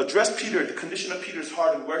address Peter, the condition of Peter's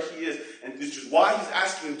heart and where he is. And this is why he's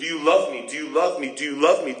asking him, do you love me? Do you love me? Do you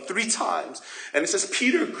love me? 3 times. And it says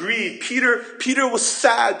Peter grieved. Peter was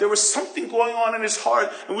sad. There was something going on in his heart.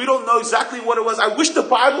 And we don't know exactly what it was. I wish the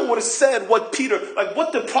Bible would have said what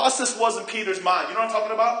the process was in Peter's mind. You know what I'm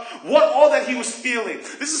talking about? What all that he was feeling.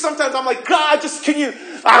 This is sometimes I'm like, God, just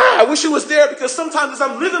I wish it was there, because sometimes as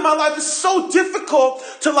I'm living my life, it's so difficult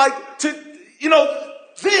to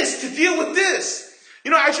deal with this.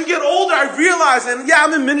 As you get older, I realize, and yeah,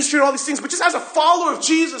 I'm in ministry and all these things, but just as a follower of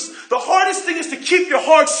Jesus, the hardest thing is to keep your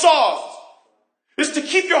heart soft. It's to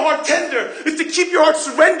keep your heart tender. It's to keep your heart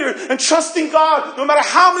surrendered and trusting God, no matter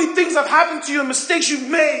how many things have happened to you and mistakes you've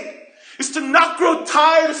made. It's to not grow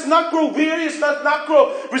tired. It's to not grow weary. It's not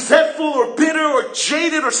grow resentful or bitter or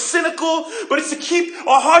jaded or cynical, but it's to keep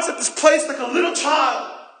our hearts at this place like a little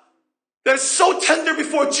child that is so tender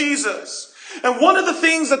before Jesus. And one of the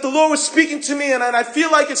things that the Lord was speaking to me, and I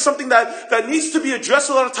feel like it's something that needs to be addressed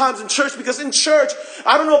a lot of times in church, because in church,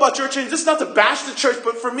 I don't know about your church, this is not to bash the church,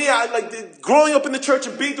 but for me, growing up in the church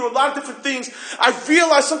and being through a lot of different things, I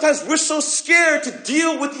realize sometimes we're so scared to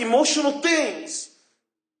deal with emotional things.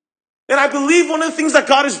 And I believe one of the things that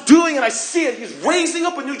God is doing, and I see it, He's raising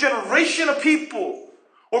up a new generation of people,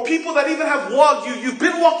 or people that even have walked, you've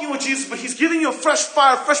been walking with Jesus, but He's giving you a fresh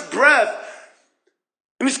fire, fresh breath.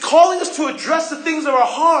 And He's calling us to address the things of our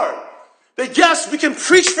heart. That yes, we can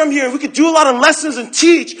preach from here, we can do a lot of lessons and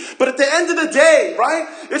teach, but at the end of the day, right?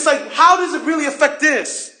 It's like, how does it really affect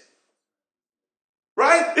this?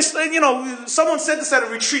 Right? It's like, someone said this at a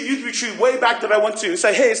retreat, youth retreat, way back that I went to. It's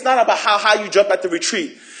like, hey, it's not about how high you jump at the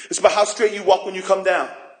retreat. It's about how straight you walk when you come down.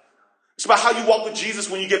 It's about how you walk with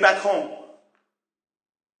Jesus when you get back home.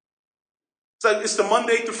 It's like, it's the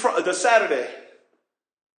Monday through the Saturday.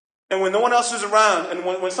 And when no one else is around, and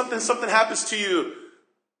when something happens to you,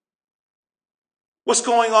 what's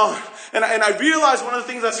going on? And I realize one of the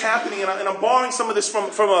things that's happening, and I'm borrowing some of this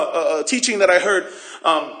from a teaching that I heard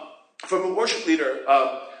from a worship leader.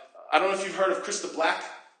 I don't know if you've heard of Krista Black.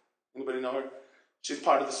 Anybody know her? She's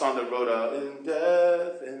part of the song that wrote, in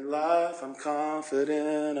death, in life, I'm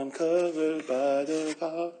confident, I'm covered by the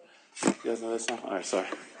power. You guys know that song? All right, sorry.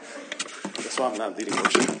 That's why I'm not leading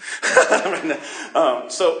worship right now.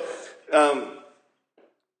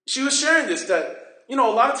 She was sharing this, that, a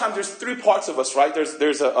lot of times there's 3 parts of us, right? There's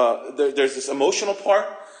this emotional part,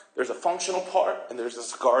 there's a functional part, and there's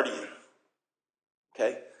this guardian.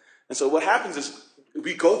 Okay? And so what happens is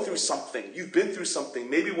we go through something. You've been through something.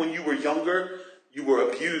 Maybe when you were younger, you were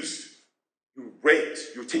abused, you were raped,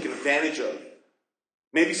 you were taken advantage of.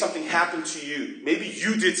 Maybe something happened to you. Maybe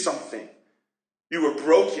you did something. You were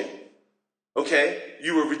broken. Okay?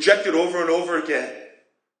 You were rejected over and over again.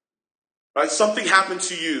 Right? Something happened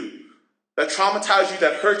to you that traumatized you,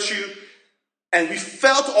 that hurt you. And we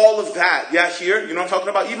felt all of that. Yeah, here, you know what I'm talking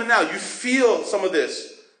about? Even now, you feel some of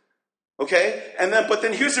this. Okay? But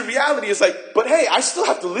then here's the reality. It's like, but hey, I still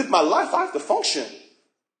have to live my life. I have to function.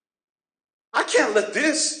 I can't let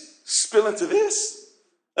this spill into this.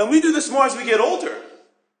 And we do this more as we get older.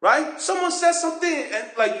 Right? Someone says something,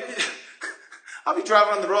 and I'll be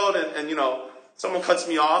driving on the road, and someone cuts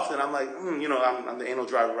me off, and I'm like, I'm the anal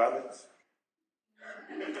driver, right?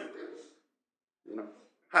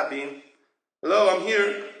 Hi, Bean. Hello, I'm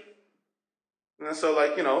here. And so,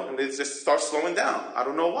 and it just starts slowing down. I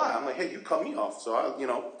don't know why. I'm like, hey, you cut me off. So I,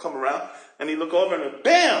 come around, and he look over, and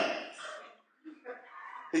bam!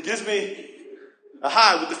 He gives me a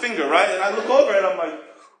high with the finger, right? And I look over, and I'm like,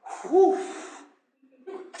 whew.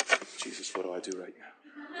 Jesus, what do I do right now?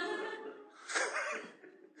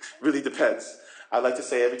 Really depends. I like to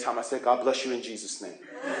say every time I say, God bless you in Jesus' name.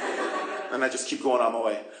 And I just keep going on my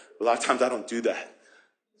way. A lot of times I don't do that.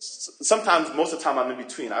 Sometimes, most of the time, I'm in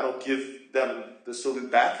between. I don't give them the salute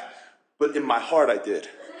back, but in my heart, I did.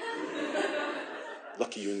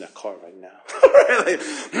 Lucky you're in that car right now.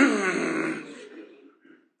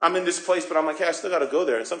 I'm in this place, but I'm like, hey, I still got to go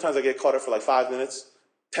there. And sometimes I get caught up for 5 minutes,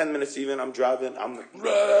 10 minutes even. I'm driving. I'm like,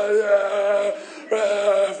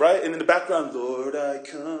 right? And in the background, Lord, I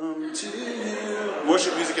come to you.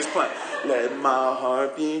 worship music is playing. Let my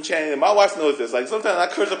heart be changed. My wife knows this. Like sometimes I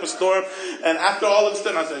curse up a storm, and after all of this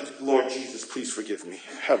done, I say, Lord Jesus, please forgive me.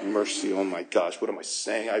 Have mercy. Oh my gosh, what am I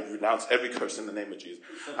saying? I renounce every curse in the name of Jesus.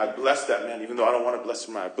 I bless that man, even though I don't want to bless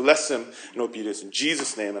him. I bless him in obedience in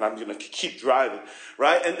Jesus' name, and I'm going to keep driving,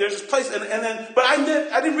 right? And there's this place, but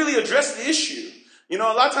I didn't really address the issue. You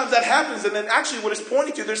know, a lot of times that happens, and then actually what it's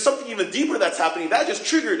pointing to, there's something even deeper that's happening. That just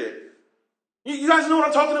triggered it. You guys know what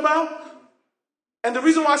I'm talking about? And the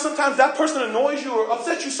reason why sometimes that person annoys you or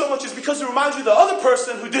upsets you so much is because it reminds you of the other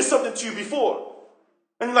person who did something to you before.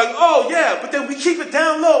 And you're like, oh yeah, but then we keep it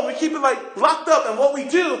down low. We keep it like locked up. And what we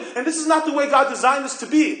do, and this is not the way God designed us to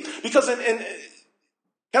be. Because, can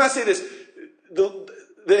I say this?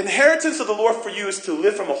 The inheritance of the Lord for you is to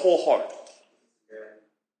live from a whole heart.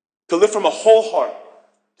 To live from a whole heart.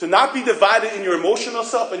 To not be divided in your emotional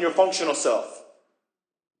self and your functional self.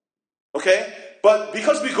 Okay? But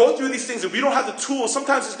because we go through these things and we don't have the tools,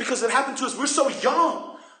 sometimes it's because it happened to us. We're so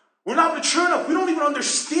young. We're not mature enough. We don't even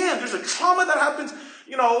understand. There's a trauma that happens.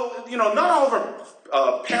 You know, not all of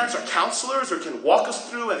our parents are counselors or can walk us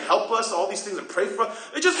through and help us, all these things, and pray for us.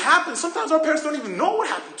 It just happens. Sometimes our parents don't even know what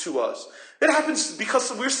happened to us. It happens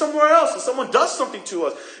because we're somewhere else and someone does something to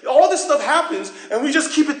us. All this stuff happens and we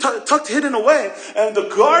just keep it tucked hidden away. And the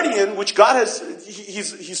guardian, which God has,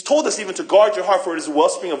 he's told us even to guard your heart, for it is a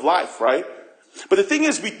wellspring of life, right? But the thing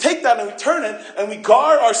is, we take that and we turn it and we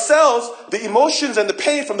guard ourselves, the emotions and the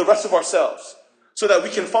pain from the rest of ourselves so that we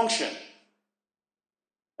can function.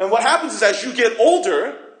 And what happens is as you get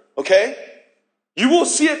older, okay, you will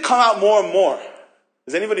see it come out more and more.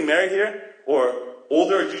 Is anybody married here? Or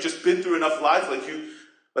older, you just been through enough life, like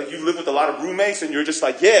you live with a lot of roommates and you're just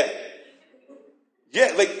like, yeah,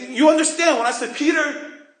 like you understand when I said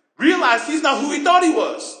Peter realized he's not who he thought he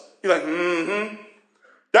was. You're like,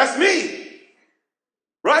 that's me.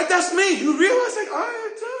 Right? That's me. You realize, like,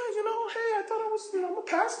 I thought I was, I'm a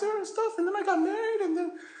pastor and stuff, and then I got married, and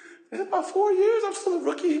then in about 4 years, I'm still a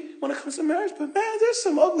rookie when it comes to marriage, but man, there's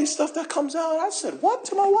some ugly stuff that comes out. I said, what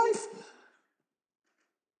to my wife?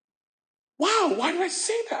 Wow, why did I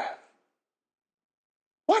say that?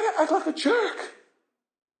 Why did I act like a jerk?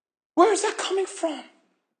 Where is that coming from?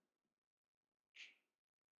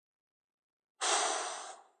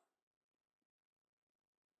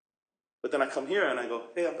 But then I come here and I go,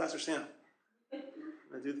 hey, I'm Pastor Sam. I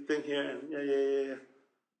do the thing here and yeah.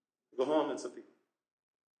 Go home and something.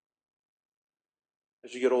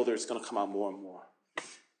 As you get older, it's going to come out more and more.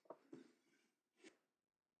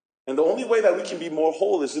 And the only way that we can be more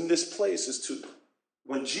whole is in this place, is to,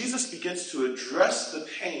 when Jesus begins to address the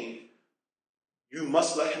pain, you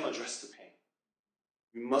must let him address the pain.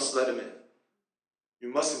 You must let him in.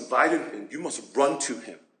 You must invite him in. You must run to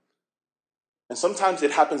him. And sometimes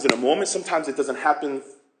it happens in a moment. Sometimes it doesn't happen.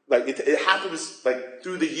 Like it happens like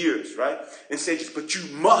through the years, right? In stages. But you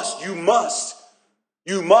must.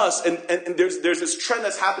 And there's this trend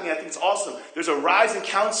that's happening. I think it's awesome. There's a rise in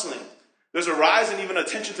counseling. There's a rise in even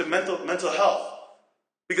attention to mental health.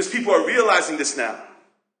 Because people are realizing this now.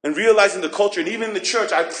 And realizing the culture. And even in the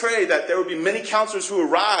church, I pray that there will be many counselors who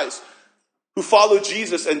arise, who follow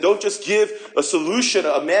Jesus and don't just give a solution,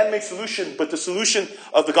 a man-made solution, but the solution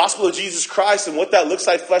of the gospel of Jesus Christ and what that looks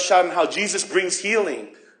like fleshed out and how Jesus brings healing.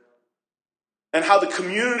 And how the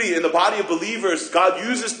community and the body of believers, God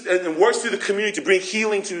uses and works through the community to bring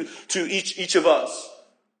healing to each of us.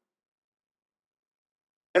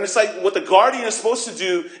 And it's like what the guardian is supposed to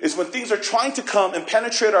do is when things are trying to come and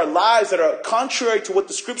penetrate our lives that are contrary to what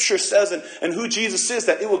the scripture says and who Jesus is,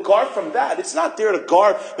 that it will guard from that. It's not there to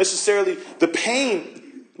guard necessarily the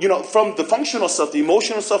pain, from the functional self, the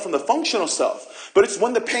emotional self from the functional self. But it's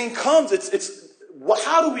when the pain comes,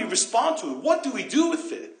 how do we respond to it? What do we do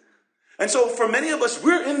with it? And so for many of us,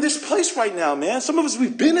 we're in this place right now, man. Some of us,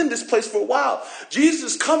 we've been in this place for a while. Jesus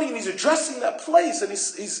is coming and he's addressing that place. And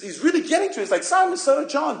he's really getting to it. He's like, Simon, son of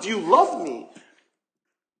John, do you love me?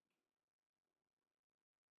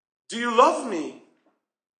 Do you love me?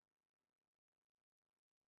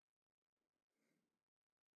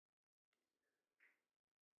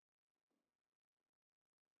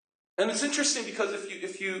 And it's interesting because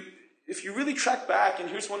if you really track back, and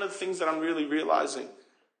here's one of the things that I'm really realizing.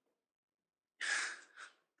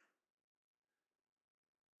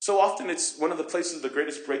 So often it's one of the places, the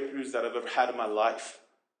greatest breakthroughs that I've ever had in my life.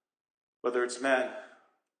 Whether it's,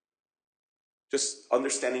 just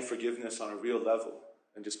understanding forgiveness on a real level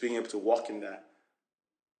and just being able to walk in that.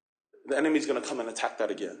 The enemy's going to come and attack that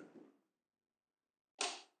again.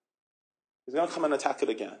 He's going to come and attack it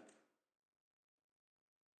again.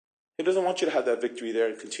 He doesn't want you to have that victory there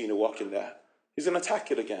and continue to walk in that. He's going to attack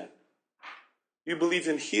it again. You believed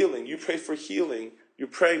in healing. You prayed for healing. You're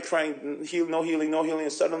praying, no healing,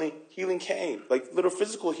 and suddenly healing came, like little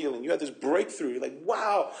physical healing. You had this breakthrough. You're like,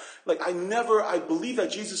 wow, like I believe that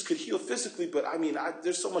Jesus could heal physically, but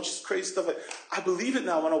there's so much crazy stuff. Like, I believe it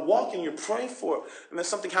now when I walk in, you're praying for it, and then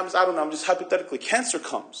something happens, I don't know, I'm just hypothetically, cancer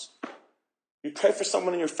comes. You pray for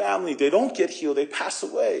someone in your family, they don't get healed, they pass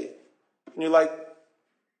away. And you're like,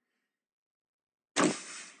 I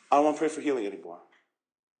don't want to pray for healing anymore.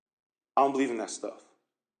 I don't believe in that stuff.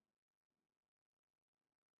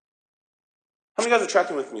 How many guys are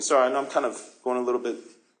tracking with me? Sorry, I know I'm kind of going a little bit.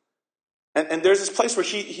 And there's this place where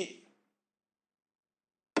he's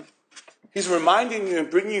reminding you and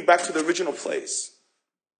bringing you back to the original place.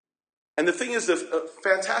 And the thing is, the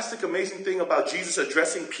fantastic, amazing thing about Jesus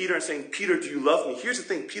addressing Peter and saying, Peter, do you love me? Here's the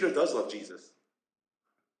thing, Peter does love Jesus.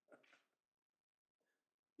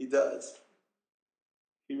 He does.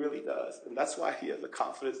 He really does. And that's why he has the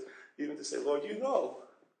confidence even to say, Lord, you know.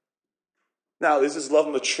 Now, is his love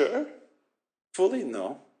mature? Fully?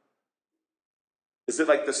 No. Is it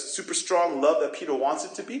like the super strong love that Peter wants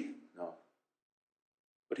it to be? No.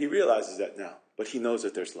 But he realizes that now. But he knows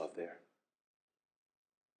that there's love there.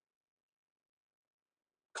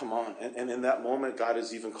 Come on. And in that moment, God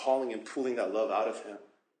is even calling and pulling that love out of him.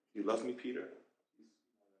 You love me, Peter?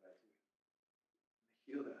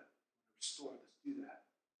 Heal that. Restore. Let's do that.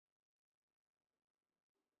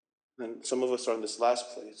 And some of us are in this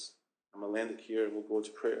last place. I'm going to land it here and we'll go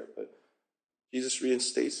into prayer. But Jesus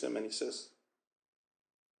reinstates him and he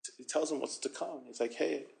tells him what's to come. He's like,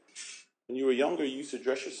 hey, when you were younger, you used to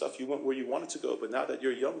dress yourself. You went where you wanted to go. But now that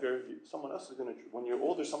you're younger, someone else is going to, when you're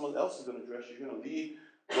older, someone else is going to dress you. You're going to leave,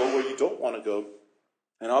 go where you don't want to go.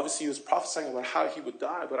 And obviously he was prophesying about how he would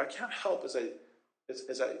die. But I can't help as I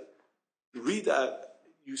read that,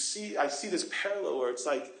 I see this parallel where it's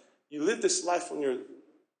like you live this life when you're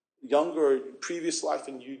younger, previous life,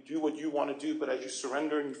 and you do what you want to do. But as you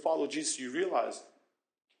surrender and you follow Jesus, you realize,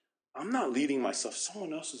 I'm not leading myself.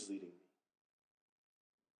 Someone else is leading me.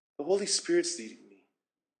 The Holy Spirit's leading me.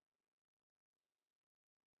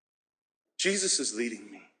 Jesus is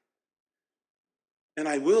leading me. And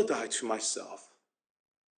I will die to myself.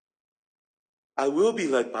 I will be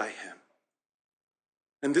led by him.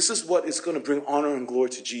 And this is what is going to bring honor and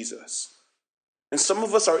glory to Jesus. And some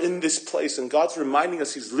of us are in this place, and God's reminding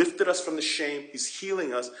us, he's lifted us from the shame. He's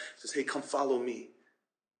healing us. He says, hey, come follow me.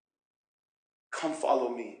 Come follow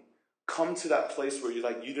me. Come to that place where you're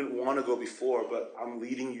like, you didn't want to go before, but I'm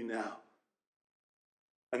leading you now.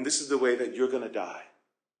 And this is the way that you're going to die.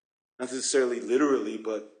 Not necessarily literally,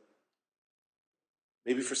 but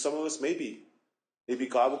maybe for some of us, maybe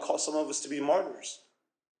God will call some of us to be martyrs.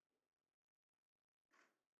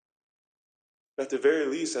 But at the very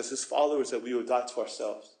least, as his followers, that we will die to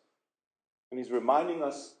ourselves. And he's reminding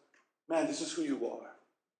us, man, this is who you are.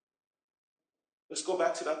 Let's go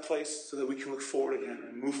back to that place so that we can look forward again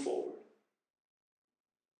and move forward.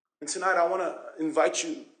 And tonight I want to invite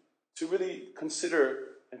you to really consider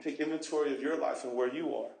and take inventory of your life and where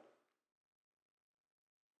you are.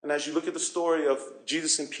 And as you look at the story of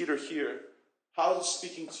Jesus and Peter here, how is it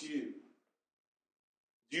speaking to you?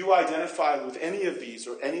 Do you identify with any of these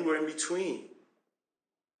or anywhere in between?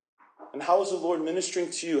 And how is the Lord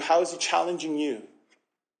ministering to you? How is he challenging you?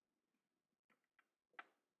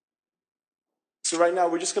 So right now,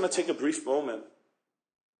 we're just going to take a brief moment.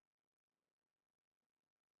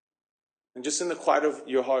 And just in the quiet of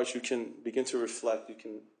your heart, you can begin to reflect. You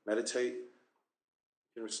can meditate.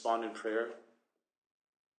 You can respond in prayer.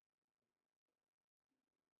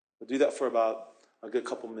 We'll do that for about a good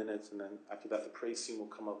couple minutes, and then after that, the praise team will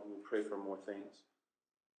come up and we'll pray for more things.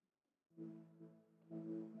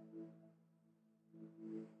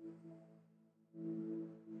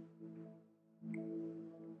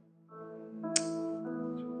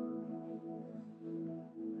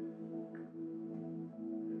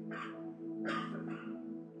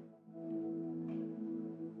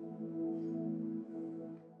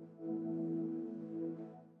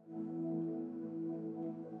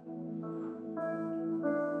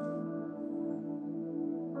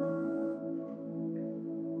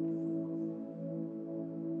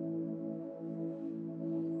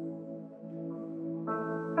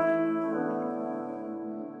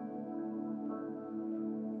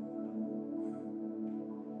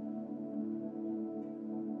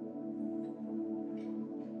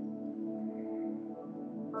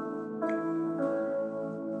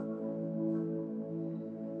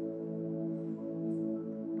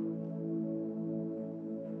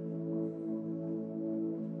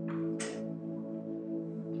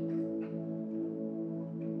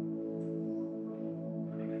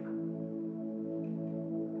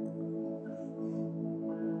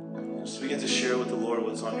 Just begin to share with the Lord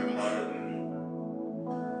what's on your heart.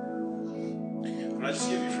 And I just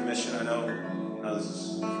give you permission. I know, this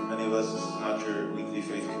is, for many of us, this is not your weekly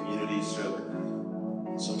faith community, so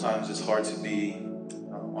sometimes it's hard to be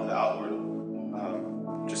on the outward,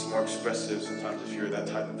 just more expressive sometimes if you're that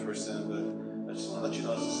type of person. But I just want to let you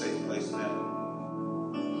know it's a safe place, man.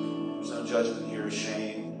 There's no judgment here or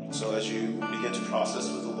shame. So as you begin to process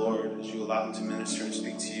with the Lord, as you allow Him to minister and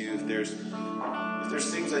speak to you, if there's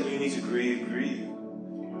things that you need to grieve, grieve.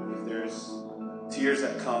 If there's tears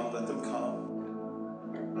that come, let them come.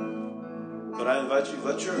 But I invite you,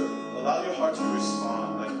 allow your heart to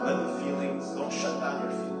respond. Like, let the feelings, don't shut down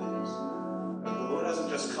your feelings. Like, the Lord hasn't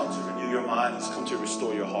just come to renew your mind, He's come to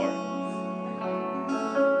restore your heart.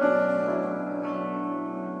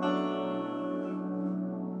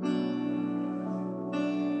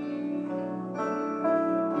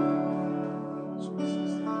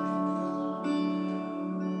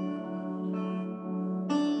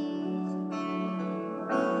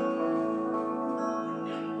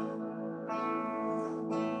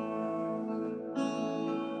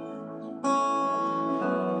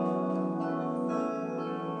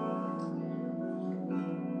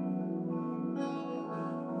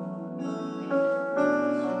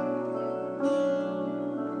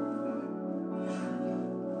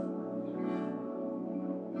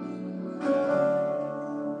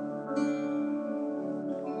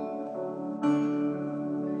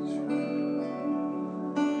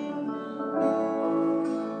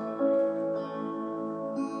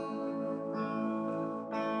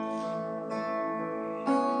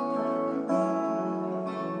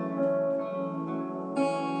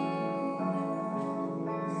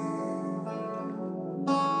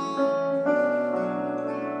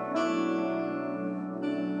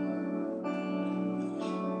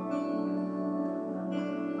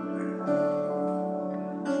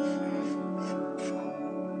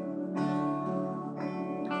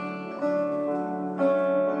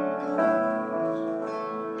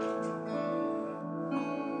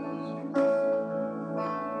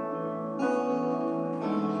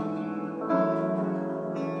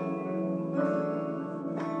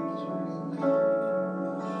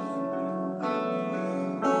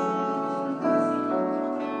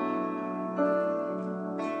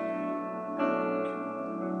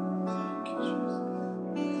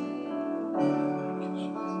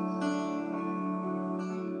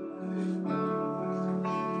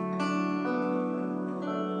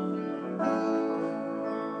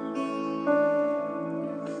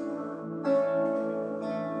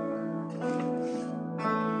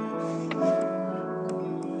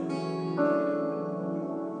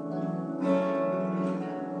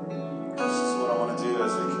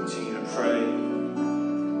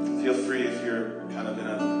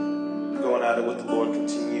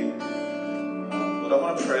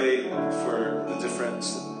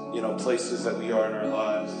 Places that we are in our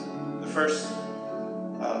lives. The first,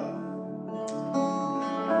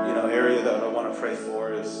 area that I want to pray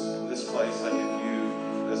for is this place. Like, if you,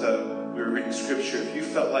 as we were reading scripture, if you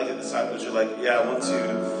felt like the disciples, you're like, yeah, I want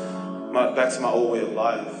to back to my old way of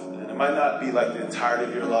life. And it might not be like the entirety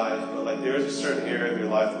of your life, but like there is a certain area of your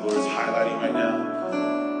life the Lord is highlighting right now.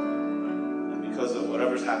 And because of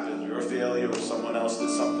whatever's happened, your failure or someone else did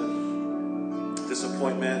something,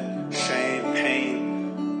 disappointment, shame,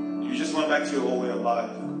 pain, you just went back to your old way of life.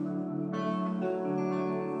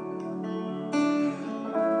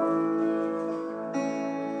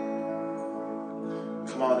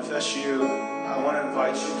 Come on, if that's you, I want to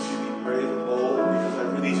invite you to be brave and bold, because I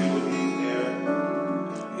really do believe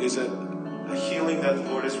there is a healing that the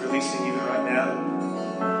Lord is releasing even right now,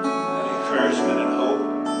 and encouragement and hope.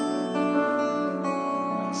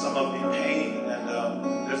 Some of the pain, and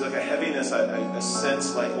there's like a heaviness I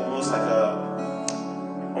sense, like almost like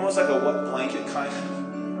a wet blanket kind of,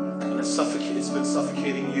 and it's been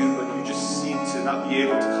suffocating you, but you just seem to not be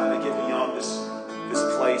able to kind of get beyond this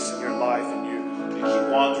place in your life, and you keep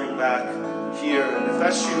wandering back here. And if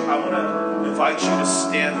that's you, I want to invite you to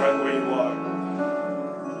stand right where you are.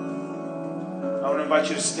 I want to invite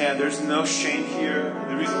you to stand. There's no shame here.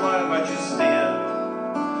 The reason why I invite you to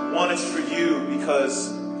stand, one, it's for you,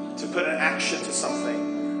 because to put an action to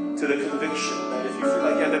something, to the conviction that if you feel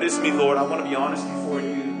like, yeah, that is me, Lord, I want to be honest before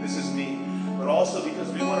you. This is me. But also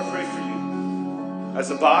because we want to pray for you.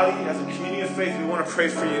 As a body, as a community of faith, we want to pray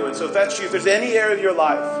for you. And so if that's you, if there's any area of your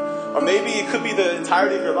life, or maybe it could be the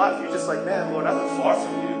entirety of your life, you're just like, man, Lord, I've been far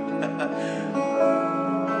from you.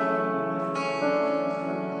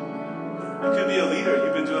 You could be a leader.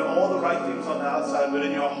 You've been doing all the right things on the outside, but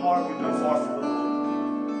in your heart, you've been far from the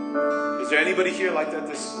Lord. Is there anybody here like that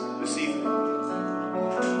this evening?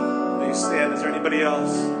 you stand. Is there anybody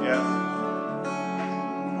else? Yeah.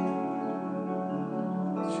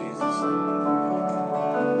 Jesus.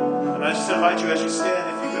 And I just invite you as you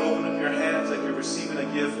stand, if you could open up your hands like you're receiving a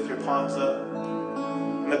gift with your palms up.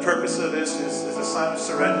 And the purpose of this is a sign of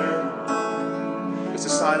surrender. It's a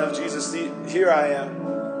sign of Jesus. Here I am.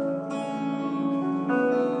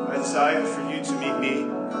 I desire for you to meet me.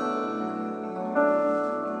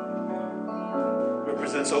 It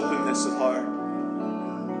represents openness of heart.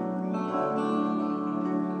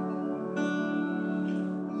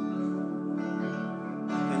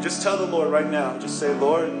 And just tell the Lord right now. Just say,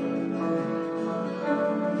 Lord,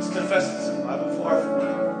 just confess it to Him. I've been far from you.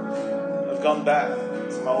 I've gone back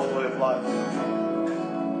to my old way of life.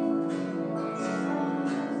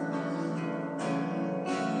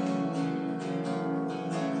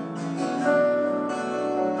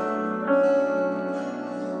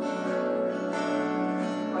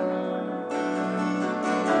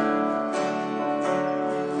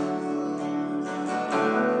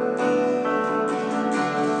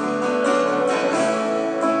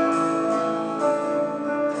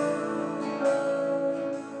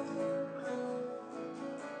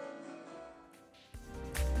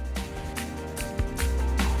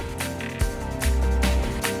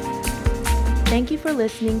 Thank you for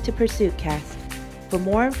listening to PursuitCast. For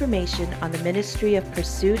more information on the ministry of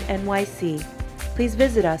Pursuit NYC, please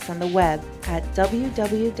visit us on the web at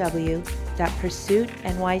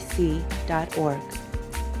www.pursuitnyc.org.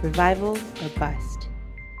 Revival or bust.